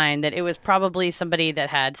his mind that it was probably somebody that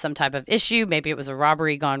had some type of issue. Maybe it was a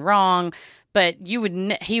robbery gone wrong. But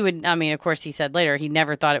of course, he said later, he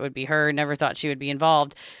never thought it would be her, never thought she would be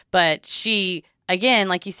involved. But she, again,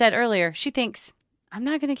 like you said earlier, she thinks, I'm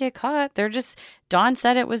not going to get caught. Dawn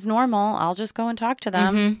said it was normal. I'll just go and talk to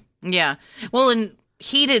them. Mm-hmm. Yeah. Well, and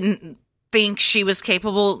he didn't think she was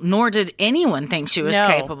capable, nor did anyone think she was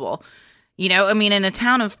capable. In a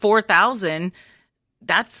town of 4,000,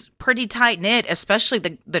 that's pretty tight-knit, especially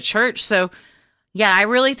the church. So, yeah, I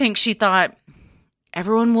really think she thought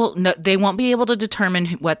everyone will know, they won't be able to determine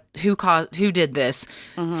who did this.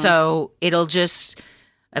 Mm-hmm. So it'll just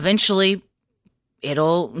eventually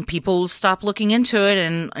people will stop looking into it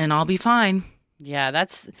and I'll be fine. Yeah,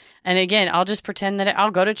 and again, I'll just pretend that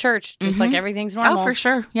I'll go to church just like everything's normal. Oh, for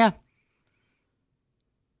sure. Yeah.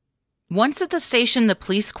 Once at the station, the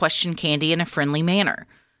police questioned Candy in a friendly manner.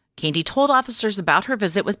 Candy told officers about her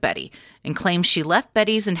visit with Betty and claimed she left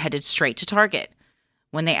Betty's and headed straight to Target.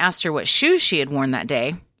 When they asked her what shoes she had worn that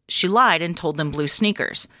day, she lied and told them blue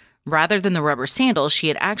sneakers, rather than the rubber sandals she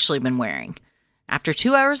had actually been wearing. After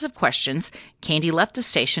 2 hours of questions, Candy left the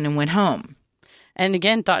station and went home. And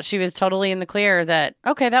again, thought she was totally in the clear that,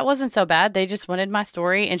 okay, that wasn't so bad. They just wanted my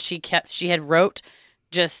story. And she kept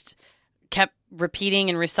repeating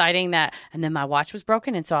and reciting that. And then my watch was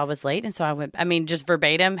broken. And so I was late. And so I went, just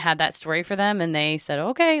verbatim had that story for them. And they said,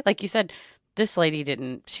 okay, like you said, this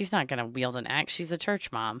lady she's not going to wield an axe. She's a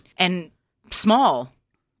church mom. And small.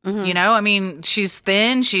 Mm-hmm. She's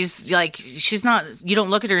thin. She's not, you don't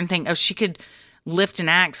look at her and think, oh, she could lift an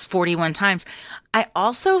axe 41 times. I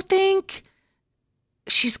also think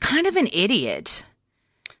she's kind of an idiot.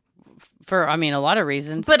 For, a lot of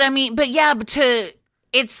reasons.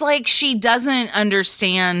 It's like she doesn't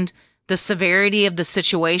understand the severity of the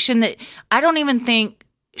situation, that I don't even think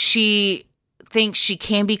she thinks she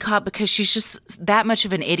can be caught because she's just that much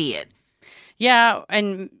of an idiot. Yeah,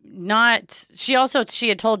 and she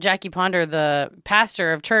had told Jackie Ponder, the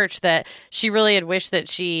pastor of church, that she really had wished that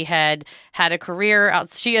she had a career out.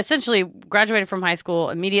 She essentially graduated from high school,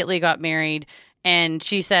 immediately got married, and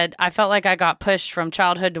she said, I felt like I got pushed from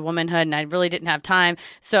childhood to womanhood and I really didn't have time.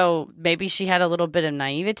 So maybe she had a little bit of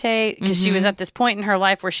naivete because she was at this point in her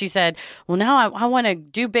life where she said, well, now I want to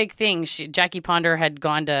do big things. Jackie Ponder had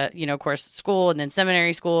gone to, of course, school and then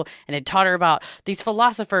seminary school and had taught her about these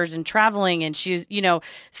philosophers and traveling. And she's,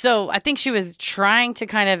 so I think she was trying to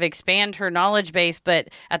kind of expand her knowledge base. But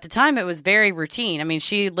at the time, it was very routine.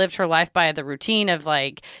 She lived her life by the routine of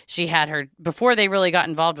she had before they really got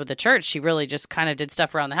involved with the church, she really just kind of did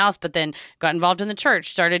stuff around the house, but then got involved in the church,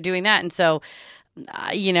 started doing that. And so,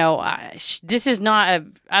 this is not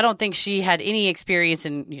I don't think she had any experience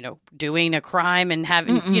in, doing a crime and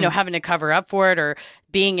having to cover up for it or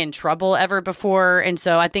being in trouble ever before. And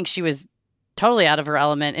so I think she was totally out of her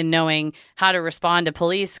element in knowing how to respond to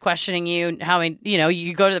police questioning you.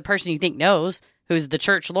 You go to the person you think knows, who's the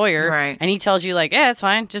church lawyer, right? And he tells you like, yeah, it's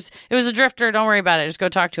fine. Just, it was a drifter. Don't worry about it. Just go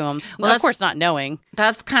talk to him. Well, of course, not knowing.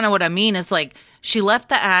 That's kind of what I mean. Is like she left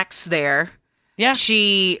the axe there. Yeah.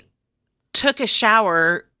 She took a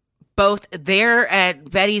shower both there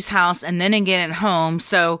at Betty's house and then again at home.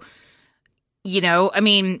 So,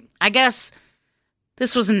 I guess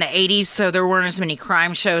this was in the 80s, so there weren't as many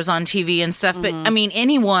crime shows on TV and stuff. But,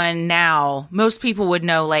 anyone now, most people would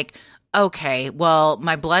know, like, okay, well,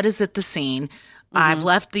 my blood is at the scene. I've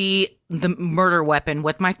left the murder weapon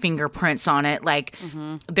with my fingerprints on it. Like,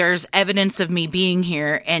 there's evidence of me being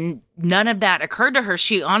here. And none of that occurred to her.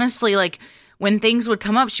 She honestly, like, when things would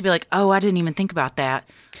come up, she'd be like, oh, I didn't even think about that.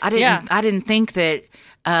 I didn't think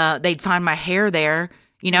that they'd find my hair there.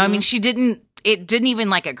 It didn't even,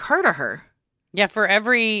 like, occur to her. Yeah, for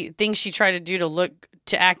everything she tried to do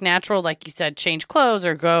to act natural, like you said, change clothes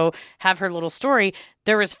or go have her little story,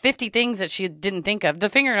 there was 50 things that she didn't think of. The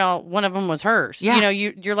fingernail, one of them was hers. Yeah.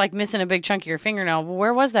 You're like missing a big chunk of your fingernail. Well,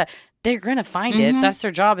 where was that? They're going to find it. That's their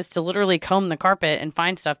job, is to literally comb the carpet and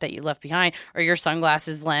find stuff that you left behind, or your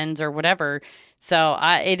sunglasses lens or whatever. So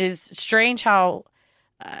it is strange how,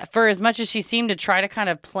 for as much as she seemed to try to kind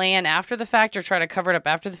of plan after the fact or try to cover it up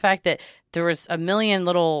after the fact, that there was a million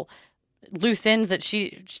little loose ends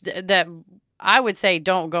that I would say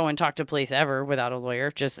don't go and talk to police ever without a lawyer,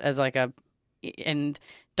 just as like and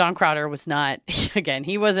Don Crowder was not, again,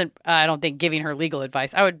 he wasn't, I don't think, giving her legal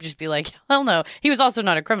advice. I would just be like, hell no. He was also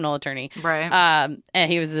not a criminal attorney. Right.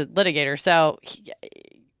 And he was a litigator. So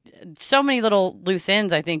so many little loose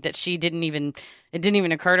ends, I think, that it didn't even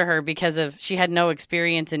occur to her because she had no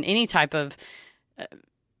experience in any type of,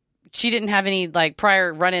 she didn't have any like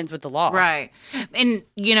prior run-ins with the law. Right. And,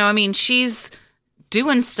 she's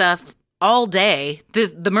doing stuff all day.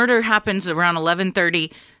 The murder happens around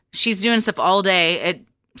 11:30. She's doing stuff all day. At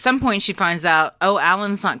some point she finds out, oh,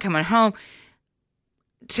 Alan's not coming home.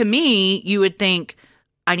 To me, you would think,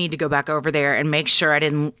 I need to go back over there and make sure I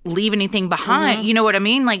didn't leave anything behind. You know what I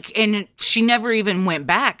mean? Like, and she never even went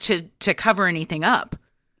back to cover anything up.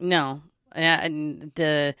 No. And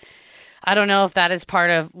I don't know if that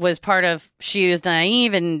was part of she was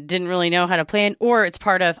naive and didn't really know how to plan, or it's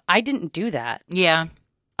part of, I didn't do that. Yeah.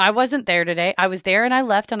 I wasn't there today. I was there and I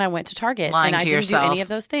left and I went to Target. Lying and to I didn't yourself do any of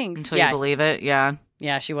those things. Until you believe it. Yeah.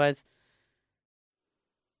 Yeah, she was.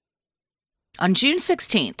 On June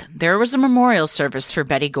 16th, there was a memorial service for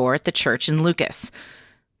Betty Gore at the church in Lucas.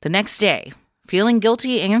 The next day, feeling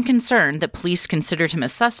guilty and concerned that police considered him a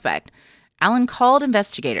suspect, Alan called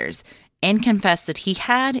investigators and confessed that he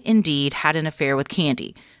had indeed had an affair with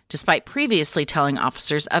Candy, despite previously telling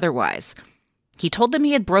officers otherwise. He told them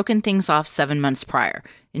he had broken things off 7 months prior,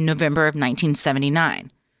 in November of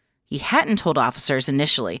 1979. He hadn't told officers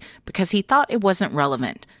initially because he thought it wasn't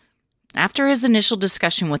relevant. After his initial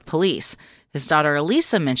discussion with police, his daughter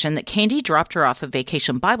Elisa mentioned that Candy dropped her off at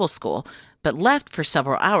Vacation Bible School, but left for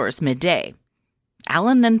several hours midday.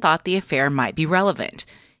 Alan then thought the affair might be relevant.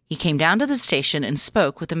 He came down to the station and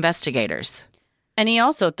spoke with investigators. And he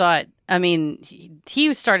also thought,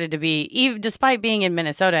 he started to be, even despite being in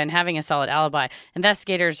Minnesota and having a solid alibi,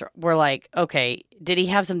 investigators were like, okay, did he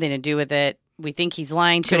have something to do with it? We think he's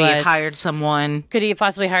lying to us. Could he have hired someone? Could he have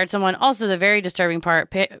possibly hired someone? Also, the very disturbing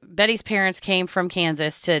part, Betty's parents came from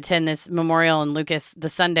Kansas to attend this memorial in Lucas the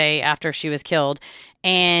Sunday after she was killed.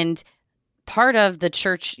 And part of the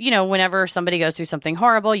church, whenever somebody goes through something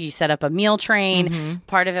horrible, you set up a meal train. Mm-hmm.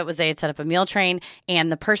 Part of it was they had set up a meal train,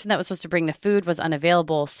 and the person that was supposed to bring the food was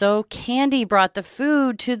unavailable. So Candy brought the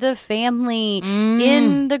food to the family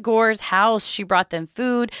in the Gore's house. She brought them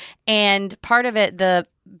food, and part of it,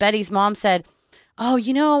 Betty's mom said, oh,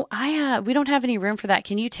 we don't have any room for that.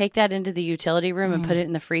 Can you take that into the utility room and put it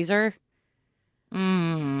in the freezer?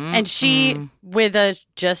 And she, with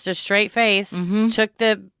just a straight face, took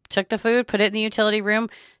the food, put it in the utility room,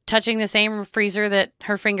 touching the same freezer that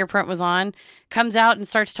her fingerprint was on, comes out and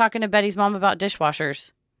starts talking to Betty's mom about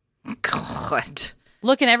dishwashers. God.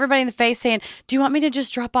 Looking everybody in the face saying, do you want me to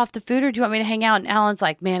just drop off the food or do you want me to hang out? And Alan's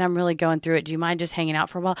like, man, I'm really going through it. Do you mind just hanging out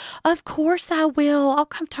for a while? Of course I will. I'll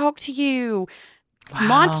come talk to you. Wow.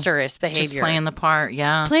 Monstrous behavior. Just playing the part,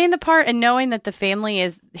 yeah. Playing the part and knowing that the family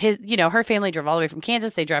is her family drove all the way from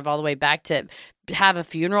Kansas. They drive all the way back to have a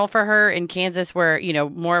funeral for her in Kansas where,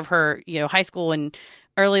 more of her, high school and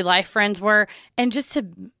early life friends were. And just to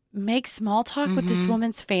make small talk with this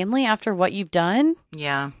woman's family after what you've done.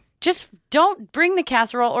 Yeah. Just don't bring the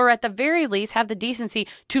casserole, or at the very least have the decency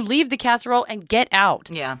to leave the casserole and get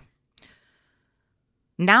out. Yeah.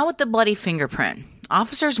 Now with the bloody fingerprint,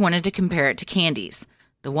 officers wanted to compare it to Candy's.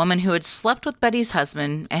 the woman who had slept with Betty's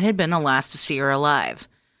husband and had been the last to see her alive.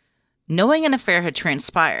 Knowing an affair had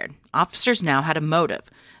transpired, officers now had a motive,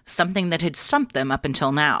 something that had stumped them up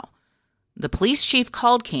until now. The police chief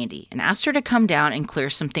called Candy and asked her to come down and clear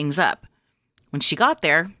some things up. When she got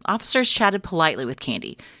there, officers chatted politely with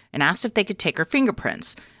Candy and asked if they could take her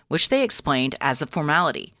fingerprints, which they explained as a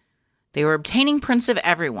formality. They were obtaining prints of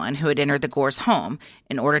everyone who had entered the Gores' home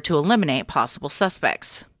in order to eliminate possible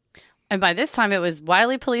suspects. And by this time, it was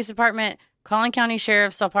Wiley Police Department, Collin County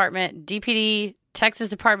Sheriff's Department, DPD, Texas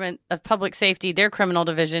Department of Public Safety, their criminal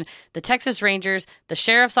division, the Texas Rangers, the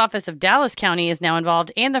Sheriff's Office of Dallas County is now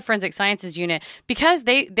involved, and the Forensic Sciences Unit, because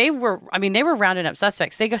they were rounding up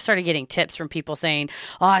suspects. They started getting tips from people saying,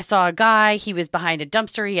 oh, I saw a guy, he was behind a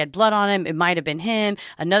dumpster, he had blood on him, it might have been him.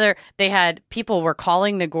 People were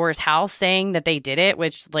calling the Gores' house saying that they did it,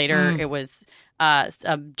 which later it was...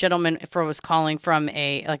 a gentleman was calling from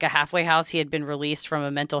a halfway house. He had been released from a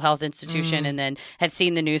mental health institution and then had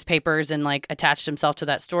seen the newspapers and attached himself to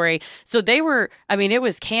that story. So they were, it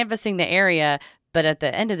was canvassing the area. But at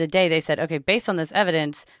the end of the day, they said, okay, based on this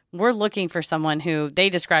evidence, we're looking for someone who they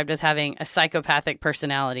described as having a psychopathic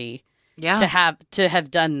personality to have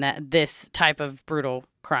done this type of brutal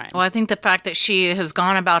crime. Well, I think the fact that she has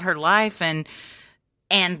gone about her life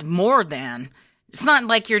and more than, it's not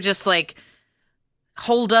like you're just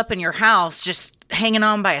holed up in your house just hanging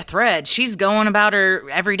on by a thread. She's going about her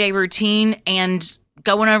everyday routine and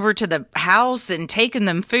going over to the house and taking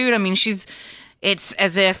them food. It's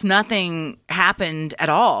as if nothing happened at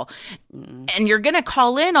all. And you're going to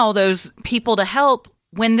call in all those people to help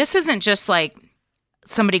when this isn't just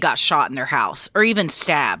somebody got shot in their house or even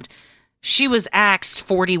stabbed. She was axed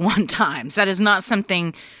 41 times. That is not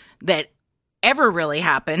something that ever really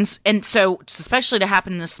happens. And so, especially to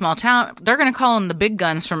happen in this small town, they're going to call in the big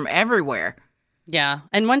guns from everywhere. Yeah.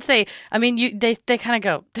 And once they kind of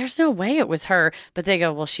go, there's no way it was her. But they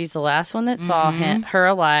go, well, she's the last one that saw her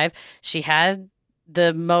alive. She had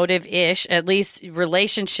the motive-ish, at least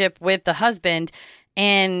relationship with the husband.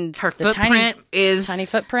 And her footprint is tiny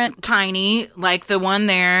footprint. Tiny, like the one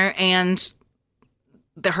there. And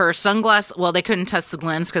her sunglasses, well, they couldn't test the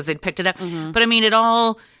lens because they'd picked it up. But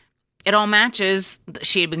it all matches.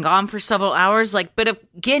 She had been gone for several hours. But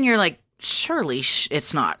again, you're surely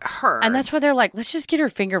it's not her. And that's why they're let's just get her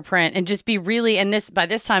fingerprint and just be really. And by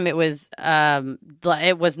this time, it was not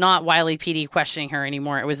Wiley PD questioning her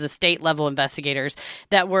anymore. It was the state level investigators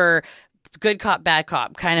that were good cop, bad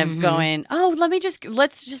cop, kind of going, oh,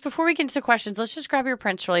 let's just before we get into questions, let's just grab your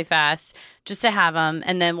prints really fast just to have them,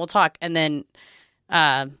 and then we'll talk. And then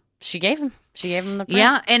she gave him the print.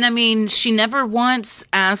 Yeah, and she never once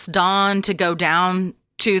asked Dawn to go down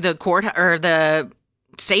to the court or the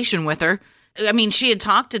station with her. She had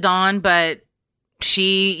talked to Dawn, but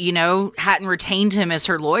she, hadn't retained him as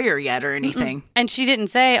her lawyer yet or anything. And she didn't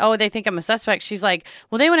say, oh, they think I'm a suspect. She's like,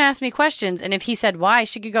 well, they want to ask me questions. And if he said why,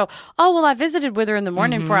 she could go, oh, well, I visited with her in the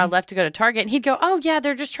morning before I left to go to Target. And he'd go, oh, yeah,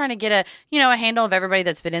 they're just trying to get a handle of everybody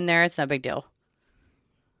that's been in there. It's no big deal.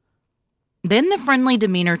 Then the friendly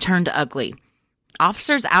demeanor turned ugly.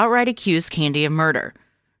 Officers outright accused Candy of murder.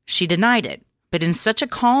 She denied it, but in such a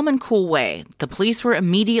calm and cool way, the police were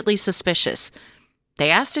immediately suspicious. They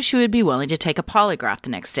asked if she would be willing to take a polygraph the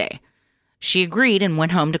next day. She agreed and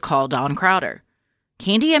went home to call Don Crowder.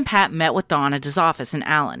 Candy and Pat met with Don at his office in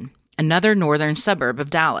Allen, another northern suburb of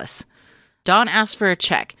Dallas. Don asked for a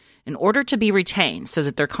check in order to be retained so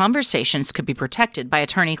that their conversations could be protected by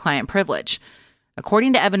attorney-client privilege.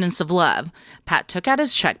 According to evidence of love, Pat took out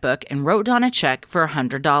his checkbook and wrote Don a check for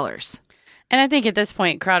 $100. And I think at this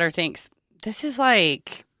point, Crowder thinks, this is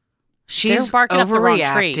she's they're barking up the wrong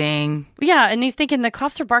tree. Yeah, and he's thinking the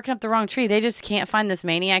cops are barking up the wrong tree. They just can't find this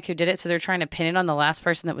maniac who did it, so they're trying to pin it on the last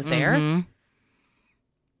person that was there.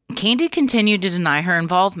 Candy continued to deny her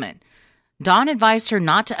involvement. Don advised her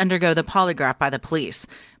not to undergo the polygraph by the police,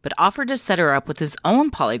 but offered to set her up with his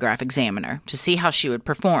own polygraph examiner to see how she would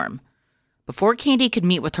perform. Before Candy could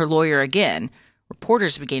meet with her lawyer again,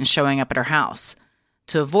 reporters began showing up at her house.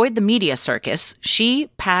 To avoid the media circus, she,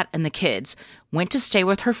 Pat, and the kids went to stay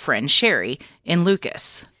with her friend Sherry in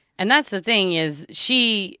Lucas. And that's the thing is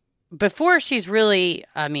before she's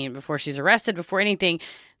arrested, before anything,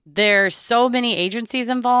 there's so many agencies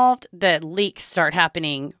involved that leaks start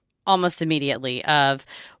happening almost immediately of,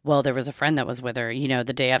 well, there was a friend that was with her,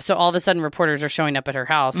 the day of. So all of a sudden reporters are showing up at her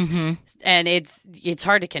house and it's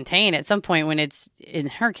hard to contain at some point when it's, in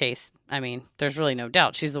her case, there's really no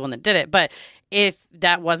doubt she's the one that did it. But if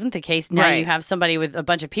that wasn't the case, now you have somebody with a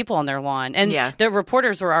bunch of people on their lawn. And the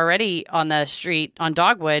reporters were already on the street on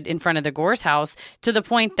Dogwood in front of the Gores' house to the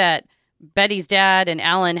point that Betty's dad and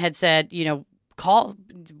Alan had said,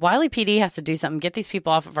 Wiley PD has to do something, get these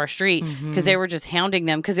people off of our street, because they were just hounding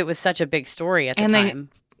them because it was such a big story at the time.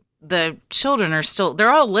 The children are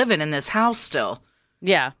they're all living in this house still.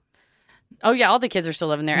 Yeah. Oh, yeah, all the kids are still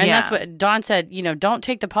living there. And that's what Dawn said, don't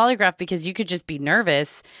take the polygraph because you could just be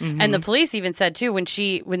nervous. And the police even said, too,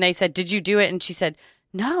 when they said, did you do it? And she said,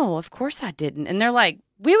 no, of course I didn't. And they're like,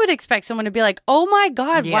 we would expect someone to be like, oh, my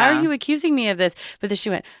God, why are you accusing me of this? But then she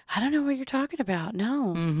went, I don't know what you're talking about.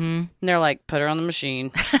 No. And they're like, put her on the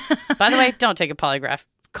machine. By the way, don't take a polygraph.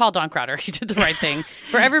 Call Dawn Crowder. You did the right thing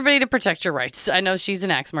for everybody to protect your rights. I know she's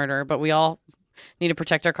an axe murderer, but we all need to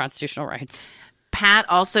protect our constitutional rights. Pat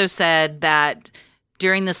also said that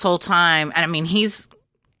during this whole time, and I mean, he's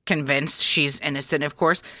convinced she's innocent, of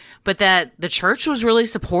course, but that the church was really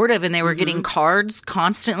supportive and they were getting cards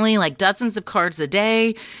constantly, like dozens of cards a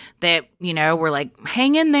day that, were like,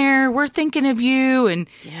 hang in there, we're thinking of you. And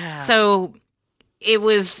so it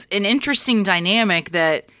was an interesting dynamic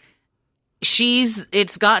that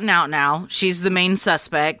it's gotten out now. She's the main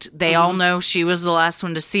suspect. They all know she was the last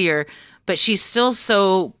one to see her, but she's still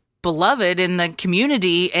so beloved in the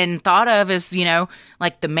community and thought of as,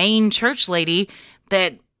 like the main church lady,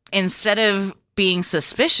 that instead of being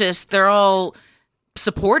suspicious, they're all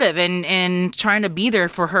supportive and trying to be there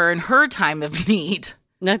for her in her time of need.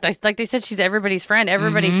 Like they said, she's everybody's friend.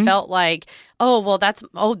 Everybody felt like,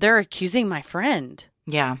 they're accusing my friend.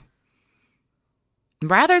 Yeah.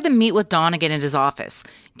 Rather than meet with Dawn again at his office,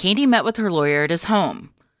 Candy met with her lawyer at his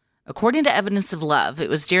home. According to Evidence of Love, it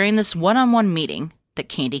was during this one-on-one meeting that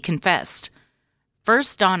Candy confessed.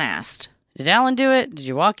 First, Dawn asked, did Alan do it? Did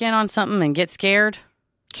you walk in on something and get scared?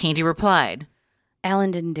 Candy replied, Alan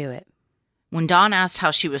didn't do it. When Dawn asked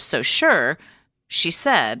how she was so sure, she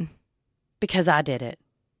said, because I did it.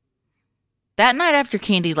 That night after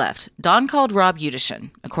Candy left, Dawn called Rob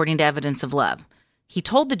Udishin, according to Evidence of Love. He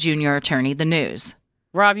told the junior attorney the news.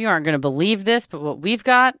 Rob, you aren't going to believe this, but what we've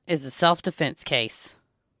got is a self-defense case.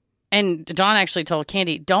 And Dawn actually told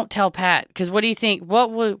Candy, don't tell Pat, because what do you think?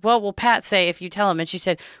 What will Pat say if you tell him? And she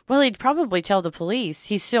said, well, he'd probably tell the police.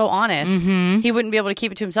 He's so honest. He wouldn't be able to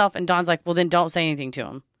keep it to himself. And Dawn's like, well, then don't say anything to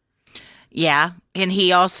him. Yeah. And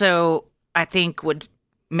he also, I think, would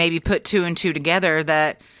maybe put two and two together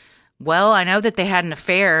that, well, I know that they had an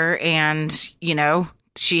affair and,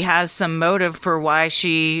 she has some motive for why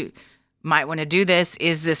she might want to do this.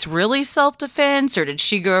 Is this really self-defense, or did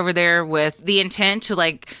she go over there with the intent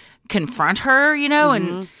to, confront her,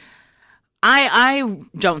 And I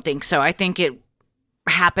don't think so. I think it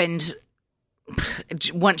happened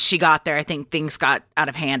once she got there. I think things got out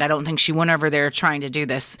of hand. I don't think she went over there trying to do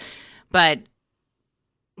this. But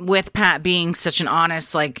with Pat being such an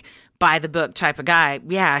honest, by the book type of guy,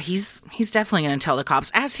 yeah, he's definitely going to tell the cops,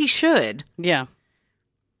 as he should. Yeah.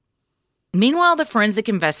 Meanwhile, the forensic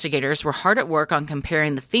investigators were hard at work on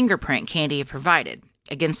comparing the fingerprint Candy had provided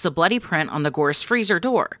against the bloody print on the Gorse freezer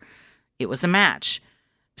door. It was a match.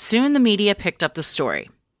 Soon the media picked up the story.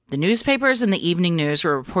 The newspapers and the evening news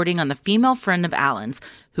were reporting on the female friend of Alan's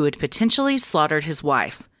who had potentially slaughtered his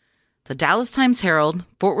wife. The Dallas Times-Herald,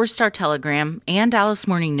 Fort Worth Star-Telegram, and Dallas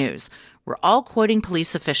Morning News were all quoting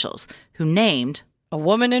police officials who named a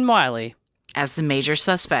woman in Wiley as the major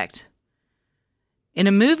suspect. In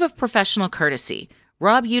a move of professional courtesy,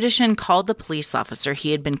 Rob Udishin called the police officer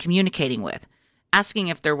he had been communicating with, asking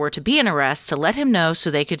if there were to be an arrest to let him know so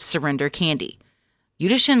they could surrender Candy.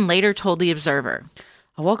 Udishin later told the Observer,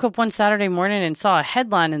 I woke up one Saturday morning and saw a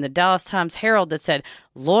headline in the Dallas Times-Herald that said,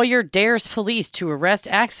 lawyer dares police to arrest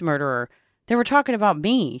axe murderer. They were talking about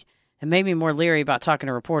me. It made me more leery about talking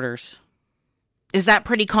to reporters. Is that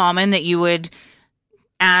pretty common that you would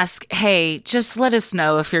ask, hey, just let us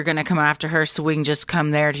know if you're going to come after her so we can just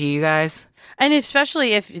come there to you guys? And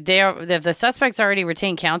especially if the suspect's already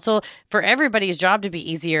retained counsel, for everybody's job to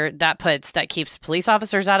be easier, that keeps police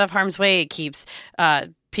officers out of harm's way. It keeps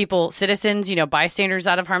citizens, bystanders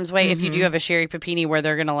out of harm's way. If you do have a Sherry Papini where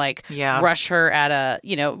they're going to rush her at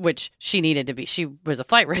which she needed to be, she was a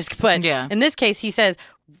flight risk. But in this case, he says,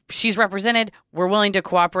 she's represented. We're willing to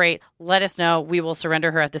cooperate. Let us know. We will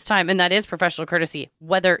surrender her at this time. And that is professional courtesy.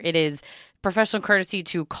 Whether it is professional courtesy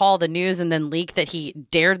to call the news and then leak that he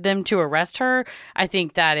dared them to arrest her, I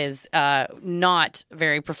think that is not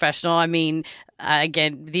very professional. I mean,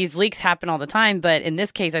 again, these leaks happen all the time, but in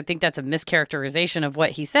this case, I think that's a mischaracterization of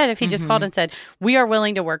what he said. If he just called and said, we are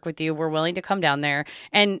willing to work with you, we're willing to come down there.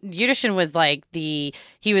 And Udishin was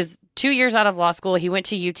he was 2 years out of law school. He went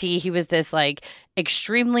to UT. He was this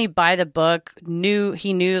extremely by the book,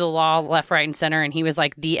 he knew the law left, right, and center, and he was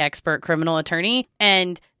the expert criminal attorney.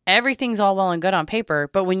 And everything's all well and good on paper,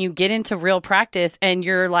 but when you get into real practice and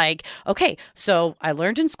you're like, okay, so I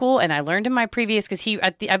learned in school and I learned in my previous, because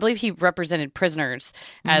I believe he represented prisoners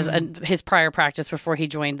as his prior practice before he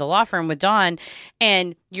joined the law firm with Dawn.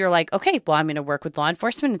 And you're like, okay, well, I'm going to work with law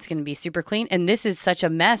enforcement. It's going to be super clean. And this is such a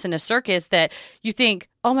mess and a circus that you think,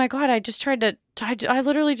 oh my God, I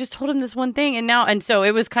literally just told him this one thing. And so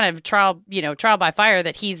it was kind of trial by fire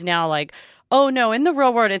that he's now like, oh no, in the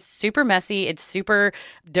real world, it's super messy.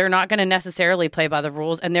 They're not going to necessarily play by the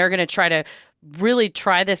rules, and they're going to try to really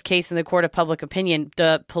try this case in the court of public opinion.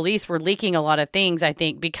 The police were leaking a lot of things, I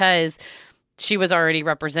think, because she was already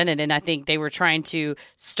represented. And I think they were trying to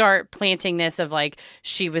start planting this of like,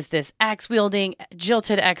 she was this axe-wielding,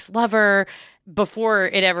 jilted ex-lover before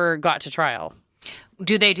it ever got to trial.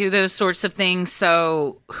 Do they do those sorts of things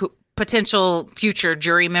so potential future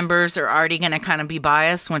jury members are already going to kind of be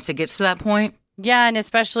biased once it gets to that point? Yeah, and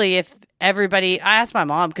especially if I asked my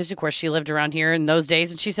mom, because of course she lived around here in those days,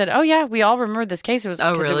 and she said, oh yeah, we all remember this case.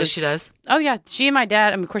 Really? She does? Oh yeah, she and my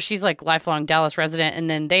dad, of course she's like lifelong Dallas resident, and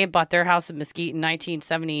then they bought their house in Mesquite in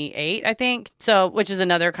 1978, I think. So, which is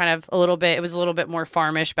another kind of it was a little bit more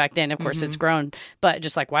farmish back then. Of course it's grown, but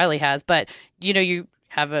just like Wiley has. But, you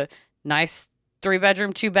have a nice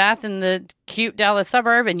 3-bedroom, 2-bath in the cute Dallas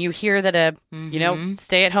suburb, and you hear that a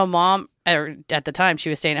stay-at-home mom, or at the time she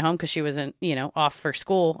was staying at home because she wasn't off for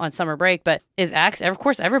school on summer break, but is of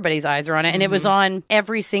course everybody's eyes are on it, and it was on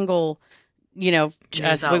every single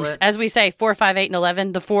as we say 4, 5, 8, and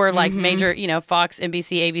 11, the 4 like major Fox,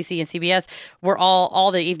 NBC, ABC, and CBS were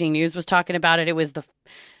all the evening news was talking about it. It was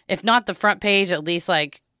if not the front page, at least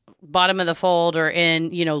like bottom of the fold or in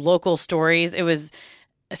local stories. It was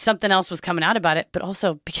something else was coming out about it, but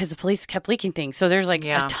also because the police kept leaking things. So there's like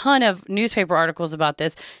a ton of newspaper articles about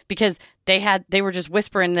this because they were just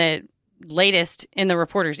whispering the latest in the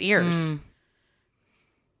reporters' ears.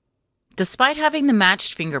 Despite having the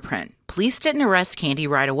matched fingerprint, police didn't arrest Candy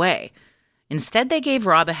right away. Instead, they gave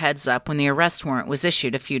Rob a heads up when the arrest warrant was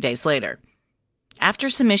issued a few days later. After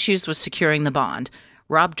some issues with securing the bond,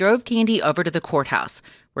 Rob drove Candy over to the courthouse,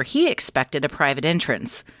 where he expected a private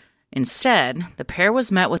entrance. Instead, the pair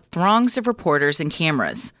was met with throngs of reporters and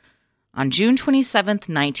cameras. On June 27,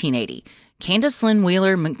 1980, Candace Lynn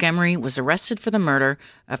Wheeler Montgomery was arrested for the murder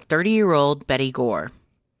of 30-year-old Betty Gore.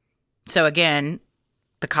 So again,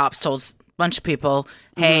 the cops told a bunch of people,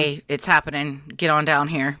 hey, it's happening. Get on down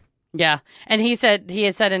here. Yeah. And he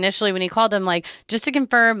had said initially when he called them, like, just to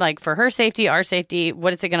confirm, like, for her safety, our safety,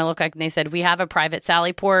 what is it going to look like? And they said, we have a private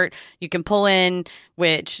Sally port you can pull in,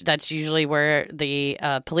 which that's usually where the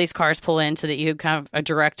police cars pull in so that you kind of a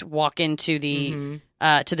direct walk into the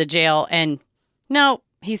to the jail. And no,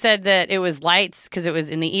 he said that it was lights because it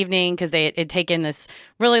was in the evening because they had taken this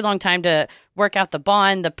really long time to work out the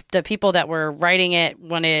bond. The people that were writing it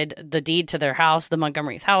wanted the deed to their house, the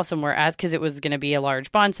Montgomery's house, and because it was going to be a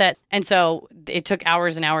large bond set. And so it took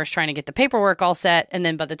hours and hours trying to get the paperwork all set. And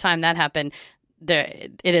then by the time that happened,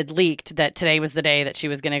 it had leaked that today was the day that she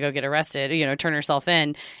was going to go get arrested, turn herself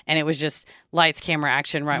in. And it was just lights, camera,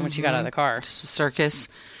 action right when she got out of the car. Just a circus.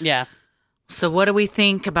 Yeah. So what do we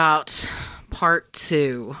think about part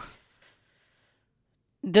 2?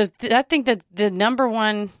 I think that the number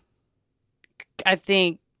one, I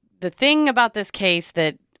think the thing about this case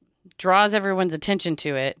that draws everyone's attention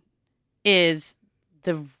to it is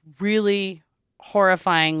the really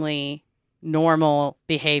horrifyingly normal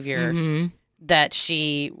behavior that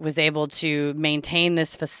she was able to maintain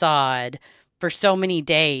this facade for so many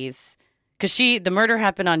days. Because the murder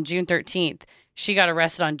happened on June 13th. She got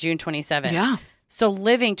arrested on June 27th. Yeah. So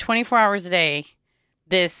living 24 hours a day,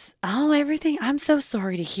 everything, I'm so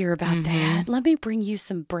sorry to hear about that. Let me bring you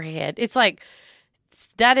some bread. It's like,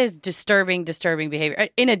 that is disturbing behavior.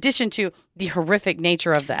 In addition to the horrific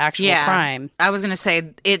nature of the actual crime. I was going to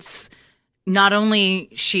say, it's not only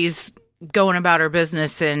she's going about her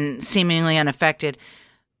business and seemingly unaffected,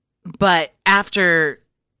 but after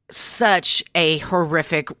such a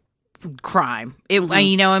horrific crime,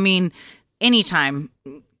 anytime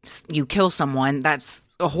you kill someone, that's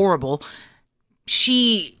horrible.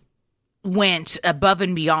 She went above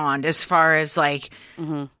and beyond as far as like,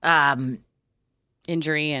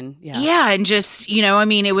 injury and and just,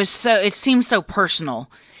 it seems so personal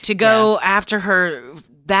to go after her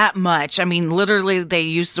that much. I mean, literally they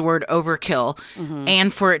used the word overkill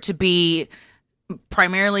and for it to be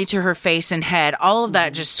primarily to her face and head, all of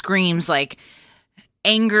that just screams like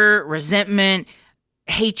anger, resentment,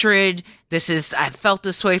 hatred. I've felt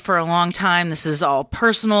this way for a long time. This is all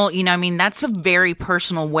personal. That's a very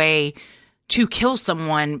personal way to kill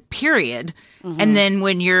someone, period. And then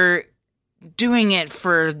when you're doing it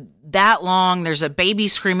for that long. There's a baby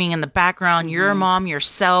screaming in the background. You're a mom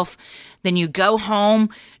yourself. Then you go home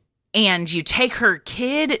and you take her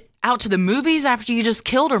kid out to the movies after you just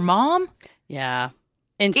killed her mom. Yeah.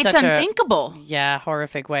 It's unthinkable.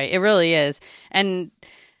 Horrific way. It really is. And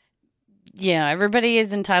yeah, everybody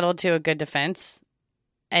is entitled to a good defense.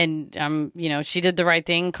 And, she did the right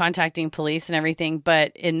thing, contacting police and everything.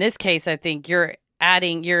 But in this case, I think you're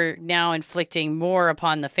now inflicting more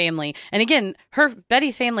upon the family. And again,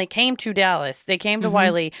 Betty's family came to Dallas. They came to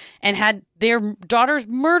Wiley and had their daughter's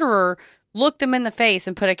murderer look them in the face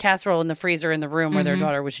and put a casserole in the freezer in the room where their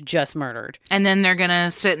daughter was just murdered. And then they're going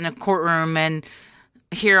to sit in the courtroom and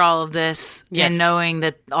hear all of this and knowing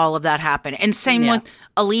that all of that happened. And same with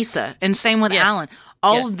Elisa and same with Alan.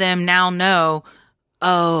 All of them now know,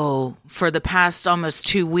 for the past almost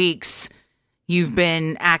 2 weeks, you've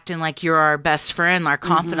been acting like you're our best friend, our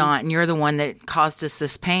confidant, and you're the one that caused us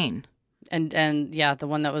this pain. And the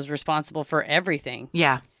one that was responsible for everything.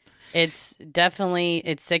 Yeah. It's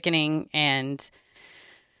sickening, and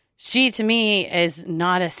she, to me, is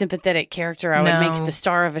not a sympathetic character I would make the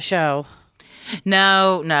star of a show.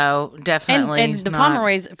 No, definitely And the not.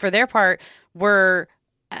 Pomeroys, for their part, were,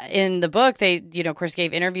 in the book, they, of course,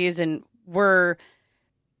 gave interviews and were,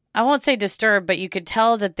 I won't say disturbed, but you could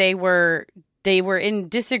tell that they were in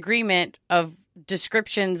disagreement of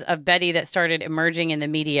descriptions of Betty that started emerging in the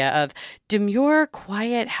media of demure,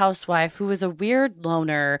 quiet housewife who was a weird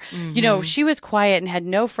loner. She was quiet and had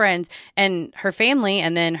no friends, and her family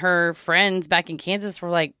and then her friends back in Kansas were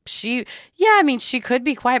like, she could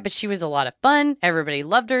be quiet, but she was a lot of fun. Everybody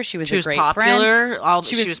loved her. She was a great popular. friend.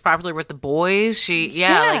 She was popular with the boys.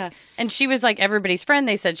 And she was like everybody's friend.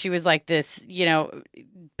 They said she was like this,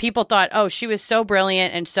 people thought, she was so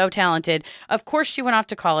brilliant and so talented. Of course she went off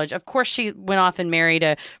to college. Of course she went off and married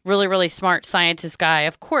a really, really smart scientist guy.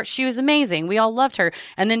 Of course she was amazing. We all loved her.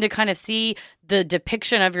 And then to kind of see the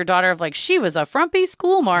depiction of your daughter of like, she was a frumpy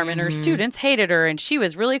school marm and her students hated her and she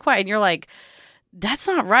was really quiet. And you're like, that's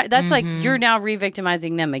not right. That's like, you're now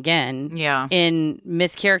re-victimizing them again. Yeah. In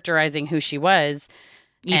mischaracterizing who she was.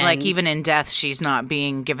 Even in death, she's not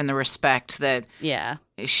being given the respect that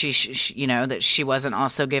she that she wasn't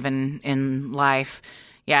also given in life.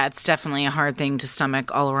 Yeah, it's definitely a hard thing to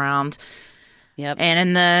stomach all around. Yep. And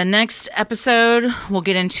in the next episode, we'll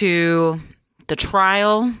get into the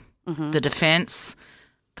trial, the defense,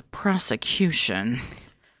 the prosecution.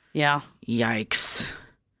 Yeah. Yikes.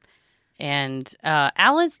 And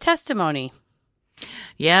Alan's testimony.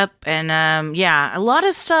 Yep. And a lot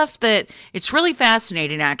of stuff that it's really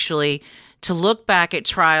fascinating, actually, to look back at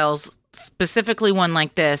trials, specifically one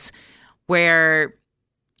like this, where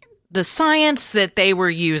the science that they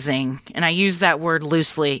were using, and I use that word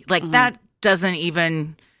loosely, that doesn't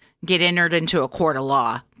even get entered into a court of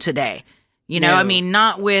law today. No. I mean,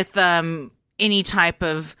 not with any type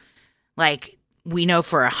of, we know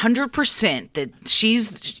for 100% that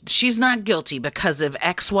she's not guilty because of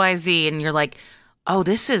XYZ, and you're like, oh,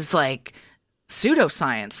 this is like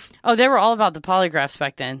pseudoscience. Oh, they were all about the polygraphs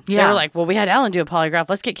back then. Yeah. They were like, well, we had Alan do a polygraph.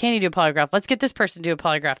 Let's get Candy to do a polygraph. Let's get this person to do a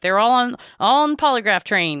polygraph. They were all on the polygraph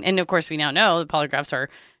train. And of course, we now know the polygraphs are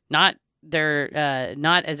not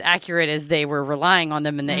as accurate as they were relying on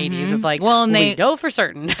them in the 80s of we know for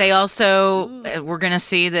certain. They also, we're going to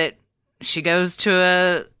see that she goes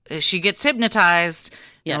she gets hypnotized.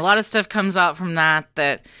 Yes. And a lot of stuff comes out from that,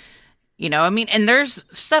 and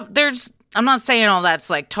I'm not saying all that's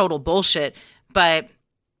like total bullshit, but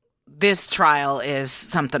this trial is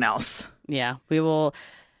something else. Yeah,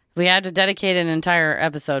 we had to dedicate an entire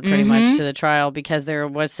episode pretty much to the trial because there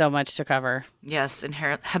was so much to cover. Yes, and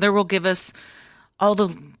Heather will give us all the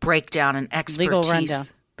breakdown and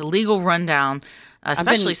expertise. The legal rundown,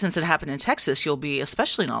 especially since it happened in Texas, you'll be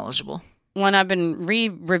especially knowledgeable. When I've been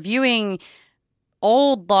reviewing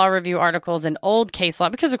old law review articles and old case law,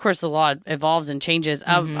 because of course the law evolves and changes.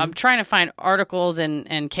 I'm trying to find articles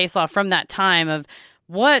and case law from that time of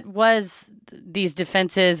what was these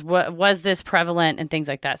defenses, what was this prevalent and things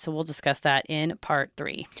like that. So we'll discuss that in part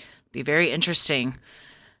 3. Be very interesting.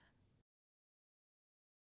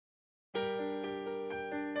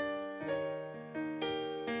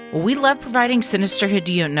 Well, we love providing Sinisterhood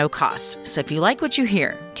to you at no cost. So if you like what you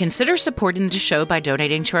hear, consider supporting the show by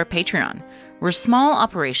donating to our Patreon. We're a small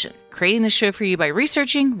operation, creating the show for you by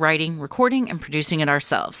researching, writing, recording, and producing it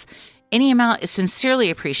ourselves. Any amount is sincerely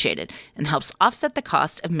appreciated and helps offset the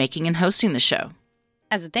cost of making and hosting the show.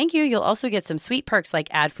 As a thank you, you'll also get some sweet perks like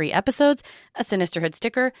ad-free episodes, a Sinisterhood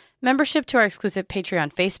sticker, membership to our exclusive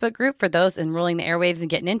Patreon Facebook group for those enrolling the airwaves and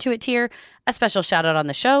getting into it tier, A special shout out on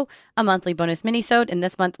the show, a monthly bonus minisode, and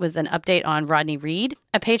this month was an update on Rodney Reed,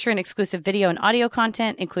 a Patreon exclusive video and audio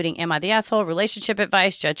content, including Am I the Asshole, relationship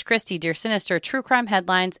advice, Judge Christie, Dear Sinister, true crime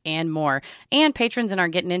headlines, and more. And patrons in our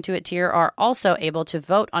Getting Into It tier are also able to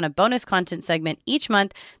vote on a bonus content segment each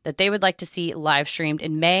month that they would like to see live streamed.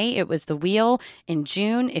 In May, it was The Wheel. In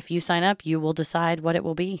June, if you sign up, you will decide what it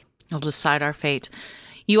will be. You'll decide our fate.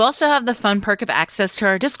 You also have the fun perk of access to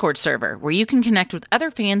our Discord server, where you can connect with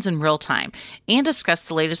other fans in real time and discuss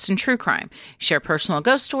the latest in true crime, share personal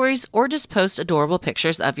ghost stories, or just post adorable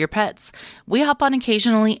pictures of your pets. We hop on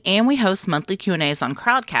occasionally, and we host monthly Q&As on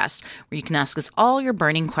Crowdcast, where you can ask us all your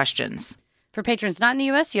burning questions. For patrons not in the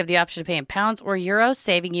U.S., you have the option to pay in pounds or euros,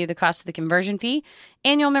 saving you the cost of the conversion fee.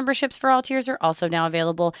 Annual memberships for all tiers are also now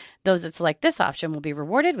available. Those that select this option will be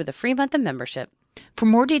rewarded with a free month of membership. For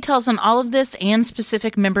more details on all of this and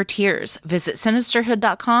specific member tiers, visit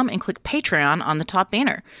Sinisterhood.com and click Patreon on the top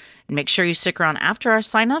banner. And make sure you stick around after our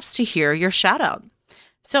sign-offs to hear your shout-out.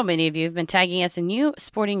 So many of you have been tagging us in you,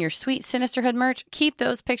 sporting your sweet Sinisterhood merch. Keep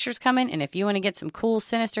those pictures coming, and if you want to get some cool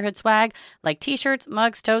Sinisterhood swag, like t-shirts,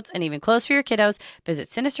 mugs, totes, and even clothes for your kiddos, visit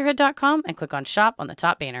Sinisterhood.com and click on Shop on the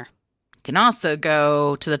top banner. You can also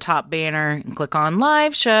go to the top banner and click on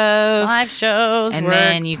live shows. And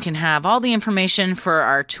then you can have all the information for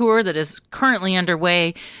our tour that is currently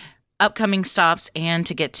underway, upcoming stops, and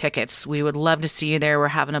to get tickets. We would love to see you there. We're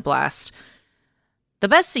having a blast. The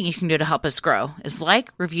best thing you can do to help us grow is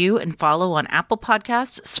like, review, and follow on Apple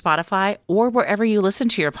Podcasts, Spotify, or wherever you listen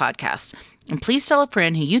to your podcast. And please tell a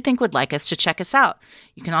friend who you think would like us to check us out.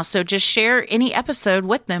 You can also just share any episode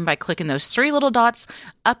with them by clicking those three little dots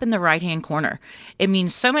up in the right-hand corner. It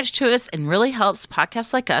means so much to us and really helps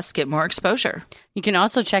podcasts like us get more exposure. You can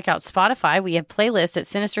also check out Spotify. We have playlists at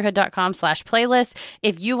Sinisterhood.com/playlists.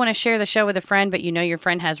 If you want to share the show with a friend, but you know your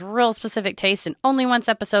friend has real specific tastes and only wants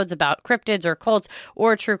episodes about cryptids or cults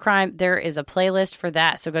or true crime, there is a playlist for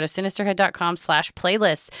that. So go to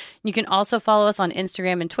Sinisterhood.com/playlists. You can also follow us on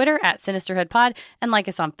Instagram and Twitter at SinisterhoodPod and like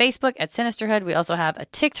us on Facebook at Sinisterhood. We also have a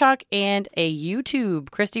TikTok and a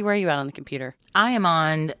YouTube. Christy, where are you at on the computer? I am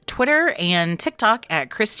on Twitter and TikTok at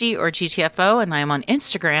Christy or GTFO, and I am on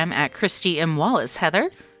Instagram at Christy M. Wallace. Heather?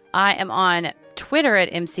 I am on Twitter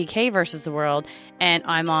at MCK versus the World, and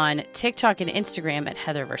I'm on TikTok and Instagram at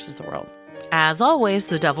Heather versus the World. As always,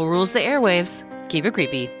 the devil rules the airwaves. Keep it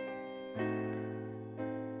creepy.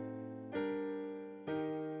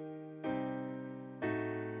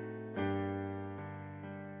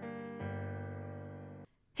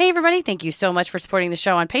 Hey everybody, thank you so much for supporting the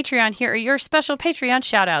show on Patreon. Here are your special Patreon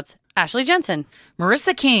shout-outs. Ashley Jensen,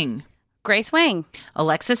 Marissa King, Grace Wang,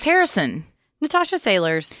 Alexis Harrison, Natasha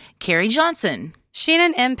Sailors, Carrie Johnson,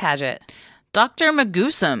 Shannon M. Paget, Dr.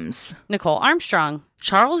 Magoosums, Nicole Armstrong,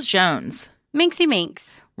 Charles Jones, Minxie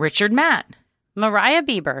Minx, Richard Matt, Mariah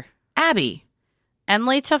Bieber, Abby,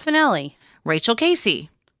 Emily Tuffinelli, Rachel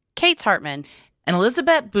Casey, Kate Hartman, and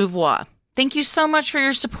Elizabeth Beauvoir. Thank you so much for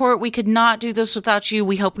your support. We could not do this without you.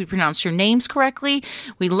 We hope we pronounced your names correctly.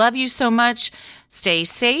 We love you so much. Stay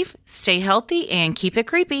safe, stay healthy, and keep it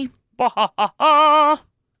creepy.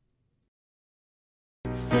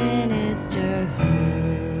 Sinisterhood.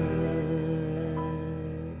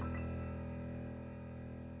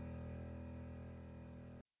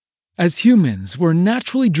 As humans, we're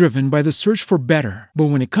naturally driven by the search for better. But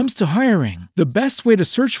when it comes to hiring, the best way to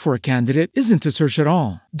search for a candidate isn't to search at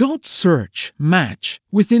all. Don't search, match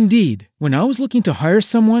with Indeed. When I was looking to hire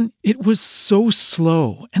someone, it was so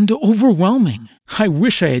slow and overwhelming. I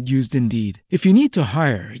wish I had used Indeed. If you need to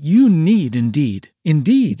hire, you need Indeed.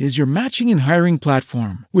 Indeed is your matching and hiring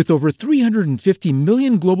platform with over 350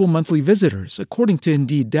 million global monthly visitors, according to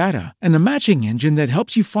Indeed data, and a matching engine that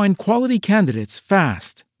helps you find quality candidates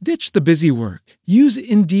fast. Ditch the busy work. Use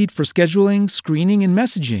Indeed for scheduling, screening, and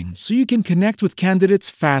messaging so you can connect with candidates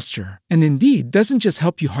faster. And Indeed doesn't just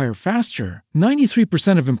help you hire faster.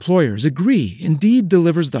 93% of employers agree Indeed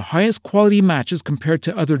delivers the highest quality matches compared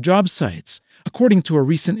to other job sites, according to a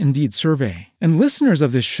recent Indeed survey. And listeners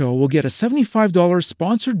of this show will get a $75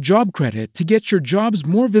 sponsored job credit to get your jobs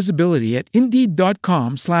more visibility at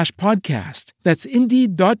Indeed.com/podcast. That's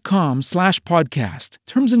Indeed.com/podcast.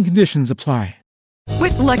 Terms and conditions apply.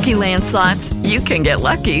 With Lucky Land Slots, you can get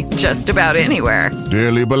lucky just about anywhere.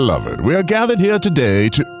 Dearly beloved, we are gathered here today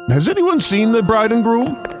to... Has anyone seen the bride and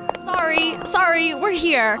groom? Sorry, we're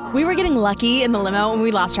here. We were getting lucky in the limo and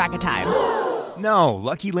we lost track of time. No,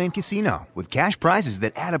 Lucky Land Casino, with cash prizes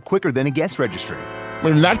that add up quicker than a guest registry.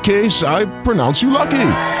 In that case, I pronounce you lucky.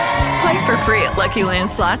 Play for free at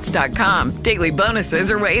LuckyLandSlots.com. Daily bonuses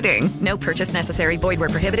are waiting. No purchase necessary. Void where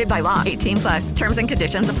prohibited by law. 18+. Terms and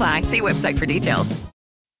conditions apply. See website for details.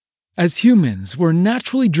 As humans, we're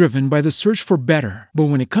naturally driven by the search for better. But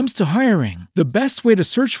when it comes to hiring, the best way to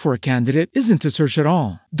search for a candidate isn't to search at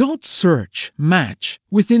all. Don't search, match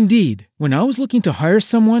with Indeed. When I was looking to hire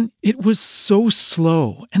someone, it was so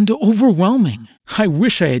slow and overwhelming. I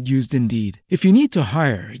wish I had used Indeed. If you need to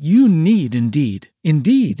hire, you need Indeed.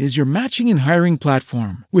 Indeed is your matching and hiring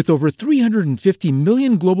platform with over 350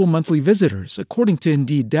 million global monthly visitors, according to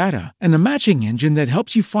Indeed data, and a matching engine that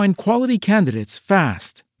helps you find quality candidates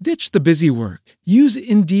fast. Ditch the busy work. Use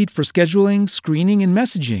Indeed for scheduling, screening, and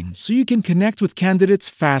messaging so you can connect with candidates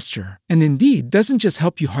faster. And Indeed doesn't just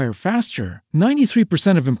help you hire faster.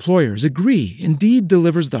 93% of employers agree Indeed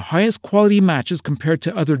delivers the highest quality matches compared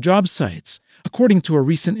to other job sites, according to a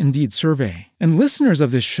recent Indeed survey. And listeners of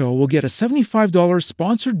this show will get a $75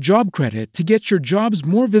 sponsored job credit to get your jobs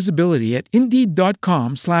more visibility at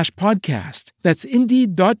Indeed.com/podcast. That's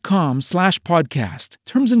Indeed.com/podcast.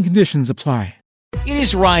 Terms and conditions apply. It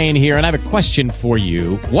is Ryan here, and I have a question for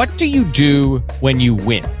you. What do you do when you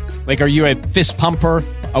win? Like, are you a fist pumper,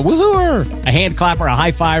 a woo-hooer, a hand clapper, a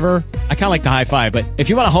high fiver? I kind of like the high five, but if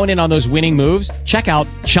you want to hone in on those winning moves, check out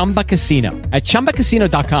Chumba Casino. At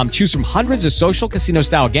ChumbaCasino.com, choose from hundreds of social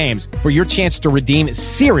casino-style games for your chance to redeem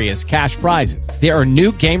serious cash prizes. There are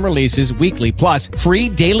new game releases weekly, plus free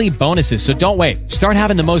daily bonuses. So don't wait. Start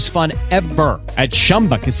having the most fun ever at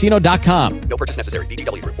ChumbaCasino.com. No purchase necessary.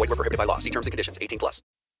 VGW. Void where prohibited by law. See terms and conditions. 18+.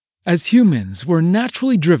 As humans, we're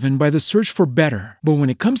naturally driven by the search for better. But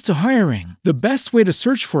when it comes to hiring, the best way to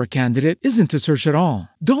search for a candidate isn't to search at all.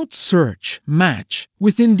 Don't search, match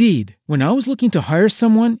with Indeed. When I was looking to hire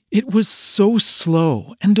someone, it was so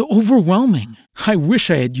slow and overwhelming. I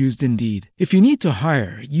wish I had used Indeed. If you need to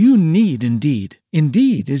hire, you need Indeed.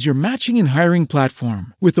 Indeed is your matching and hiring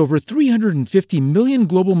platform with over 350 million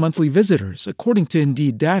global monthly visitors, according to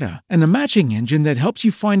Indeed data, and a matching engine that helps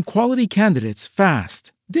you find quality candidates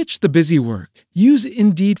fast. Ditch the busy work. Use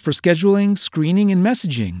Indeed for scheduling, screening, and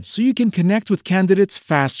messaging so you can connect with candidates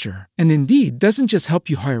faster. And Indeed doesn't just help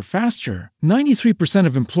you hire faster. 93%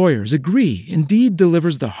 of employers agree Indeed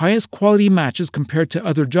delivers the highest quality matches compared to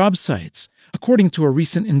other job sites, according to a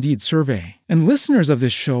recent Indeed survey. And listeners of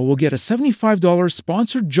this show will get a $75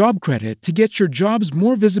 sponsored job credit to get your jobs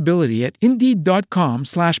more visibility at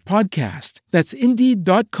Indeed.com/podcast. That's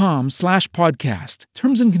Indeed.com/podcast.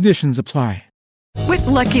 Terms and conditions apply. With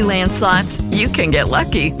Lucky Land Slots, you can get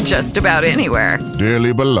lucky just about anywhere.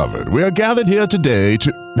 Dearly beloved, we are gathered here today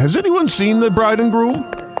to... Has anyone seen the bride and groom?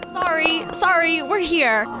 Sorry, we're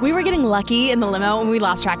here. We were getting lucky in the limo and we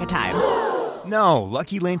lost track of time. No,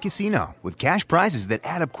 Lucky Land Casino, with cash prizes that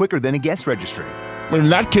add up quicker than a guest registry. In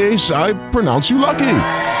that case, I pronounce you lucky.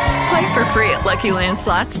 Play for free at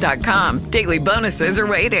LuckyLandSlots.com. Daily bonuses are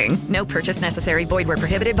waiting. No purchase necessary. Void where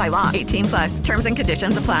prohibited by law. 18+. Terms and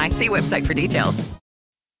conditions apply. See website for details.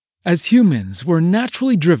 As humans, we're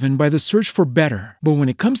naturally driven by the search for better. But when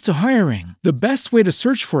it comes to hiring, the best way to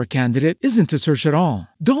search for a candidate isn't to search at all.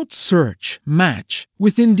 Don't search, match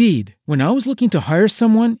with Indeed. When I was looking to hire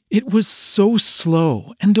someone, it was so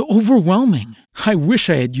slow and overwhelming. I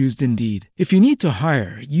wish I had used Indeed. If you need to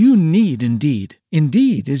hire, you need Indeed.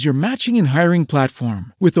 Indeed is your matching and hiring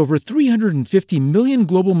platform with over 350 million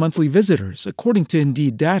global monthly visitors, according to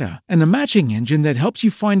Indeed data, and a matching engine that helps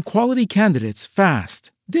you find quality candidates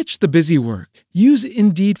fast. Ditch the busy work. Use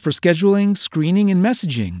Indeed for scheduling, screening, and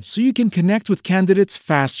messaging so you can connect with candidates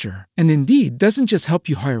faster. And Indeed doesn't just help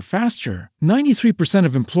you hire faster. 93%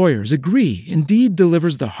 of employers agree Indeed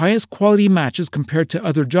delivers the highest quality matches compared to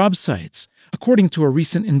other job sites, according to a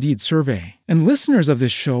recent Indeed survey. And listeners of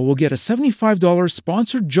this show will get a $75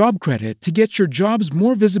 sponsored job credit to get your jobs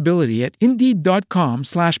more visibility at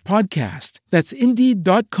Indeed.com/podcast. That's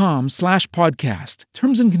Indeed.com/podcast.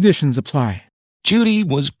 Terms and conditions apply. Judy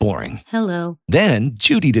was boring. Hello. Then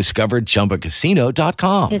Judy discovered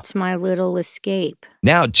ChumbaCasino.com. It's my little escape.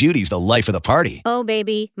 Now Judy's the life of the party. Oh,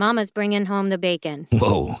 baby, mama's bringing home the bacon.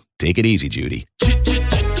 Whoa, take it easy, Judy.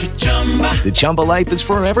 The Chumba life is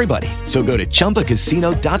for everybody. So go to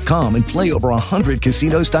ChumbaCasino.com and play over 100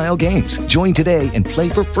 casino-style games. Join today and play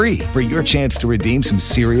for free for your chance to redeem some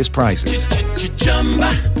serious prizes.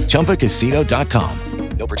 ChumbaCasino.com.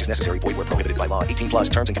 No purchase necessary. Void where prohibited by law.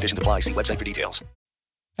 18+. Terms and conditions apply. See website for details.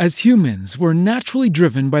 As humans, we're naturally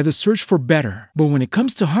driven by the search for better. But when it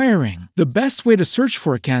comes to hiring, the best way to search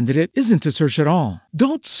for a candidate isn't to search at all.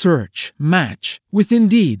 Don't search, match with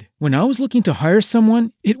Indeed. When I was looking to hire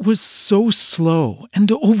someone, it was so slow and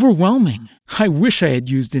overwhelming. I wish I had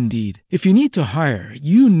used Indeed. If you need to hire,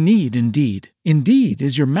 you need Indeed. Indeed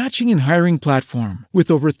is your matching and hiring platform with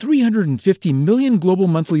over 350 million global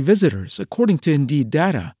monthly visitors, according to Indeed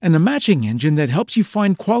data, and a matching engine that helps you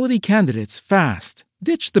find quality candidates fast.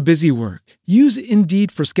 Ditch the busy work. Use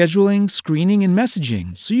Indeed for scheduling, screening, and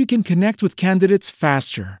messaging so you can connect with candidates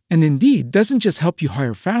faster. And Indeed doesn't just help you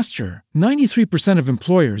hire faster. 93% of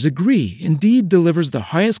employers agree Indeed delivers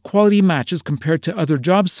the highest quality matches compared to other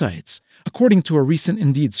job sites, according to a recent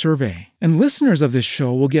Indeed survey. And listeners of this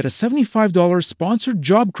show will get a $75 sponsored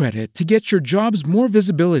job credit to get your jobs more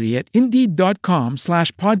visibility at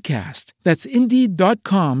Indeed.com/podcast. That's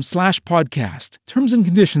Indeed.com/podcast. Terms and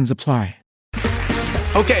conditions apply.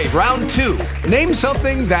 Okay, round two. Name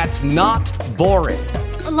something that's not boring.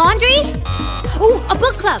 A laundry? Ooh, a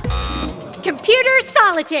book club. Computer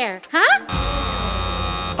solitaire, huh?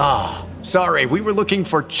 Ah, sorry, we were looking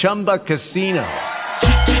for Chumba Casino.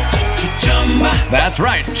 That's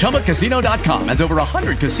right, ChumbaCasino.com has over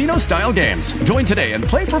 100 casino-style games. Join today and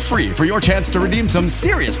play for free for your chance to redeem some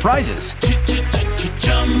serious prizes.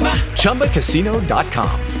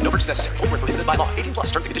 ChumbaCasino.com. No purchase necessary. Void where prohibited by law. 18 plus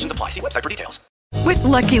terms and conditions apply. See website for details. With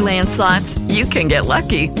Lucky Land Slots, you can get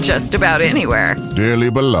lucky just about anywhere.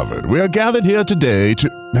 Dearly beloved, we are gathered here today to...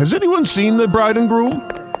 Has anyone seen the bride and groom?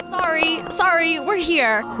 Sorry, we're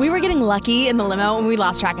here. We were getting lucky in the limo and we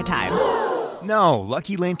lost track of time. No,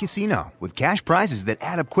 Lucky Land Casino, with cash prizes that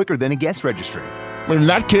add up quicker than a guest registry. In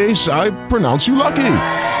that case, I pronounce you lucky.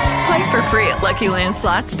 Play for free at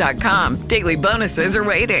LuckyLandSlots.com. Daily bonuses are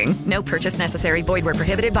waiting. No purchase necessary. Void where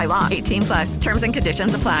prohibited by law. 18 plus. Terms and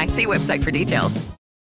conditions apply. See website for details.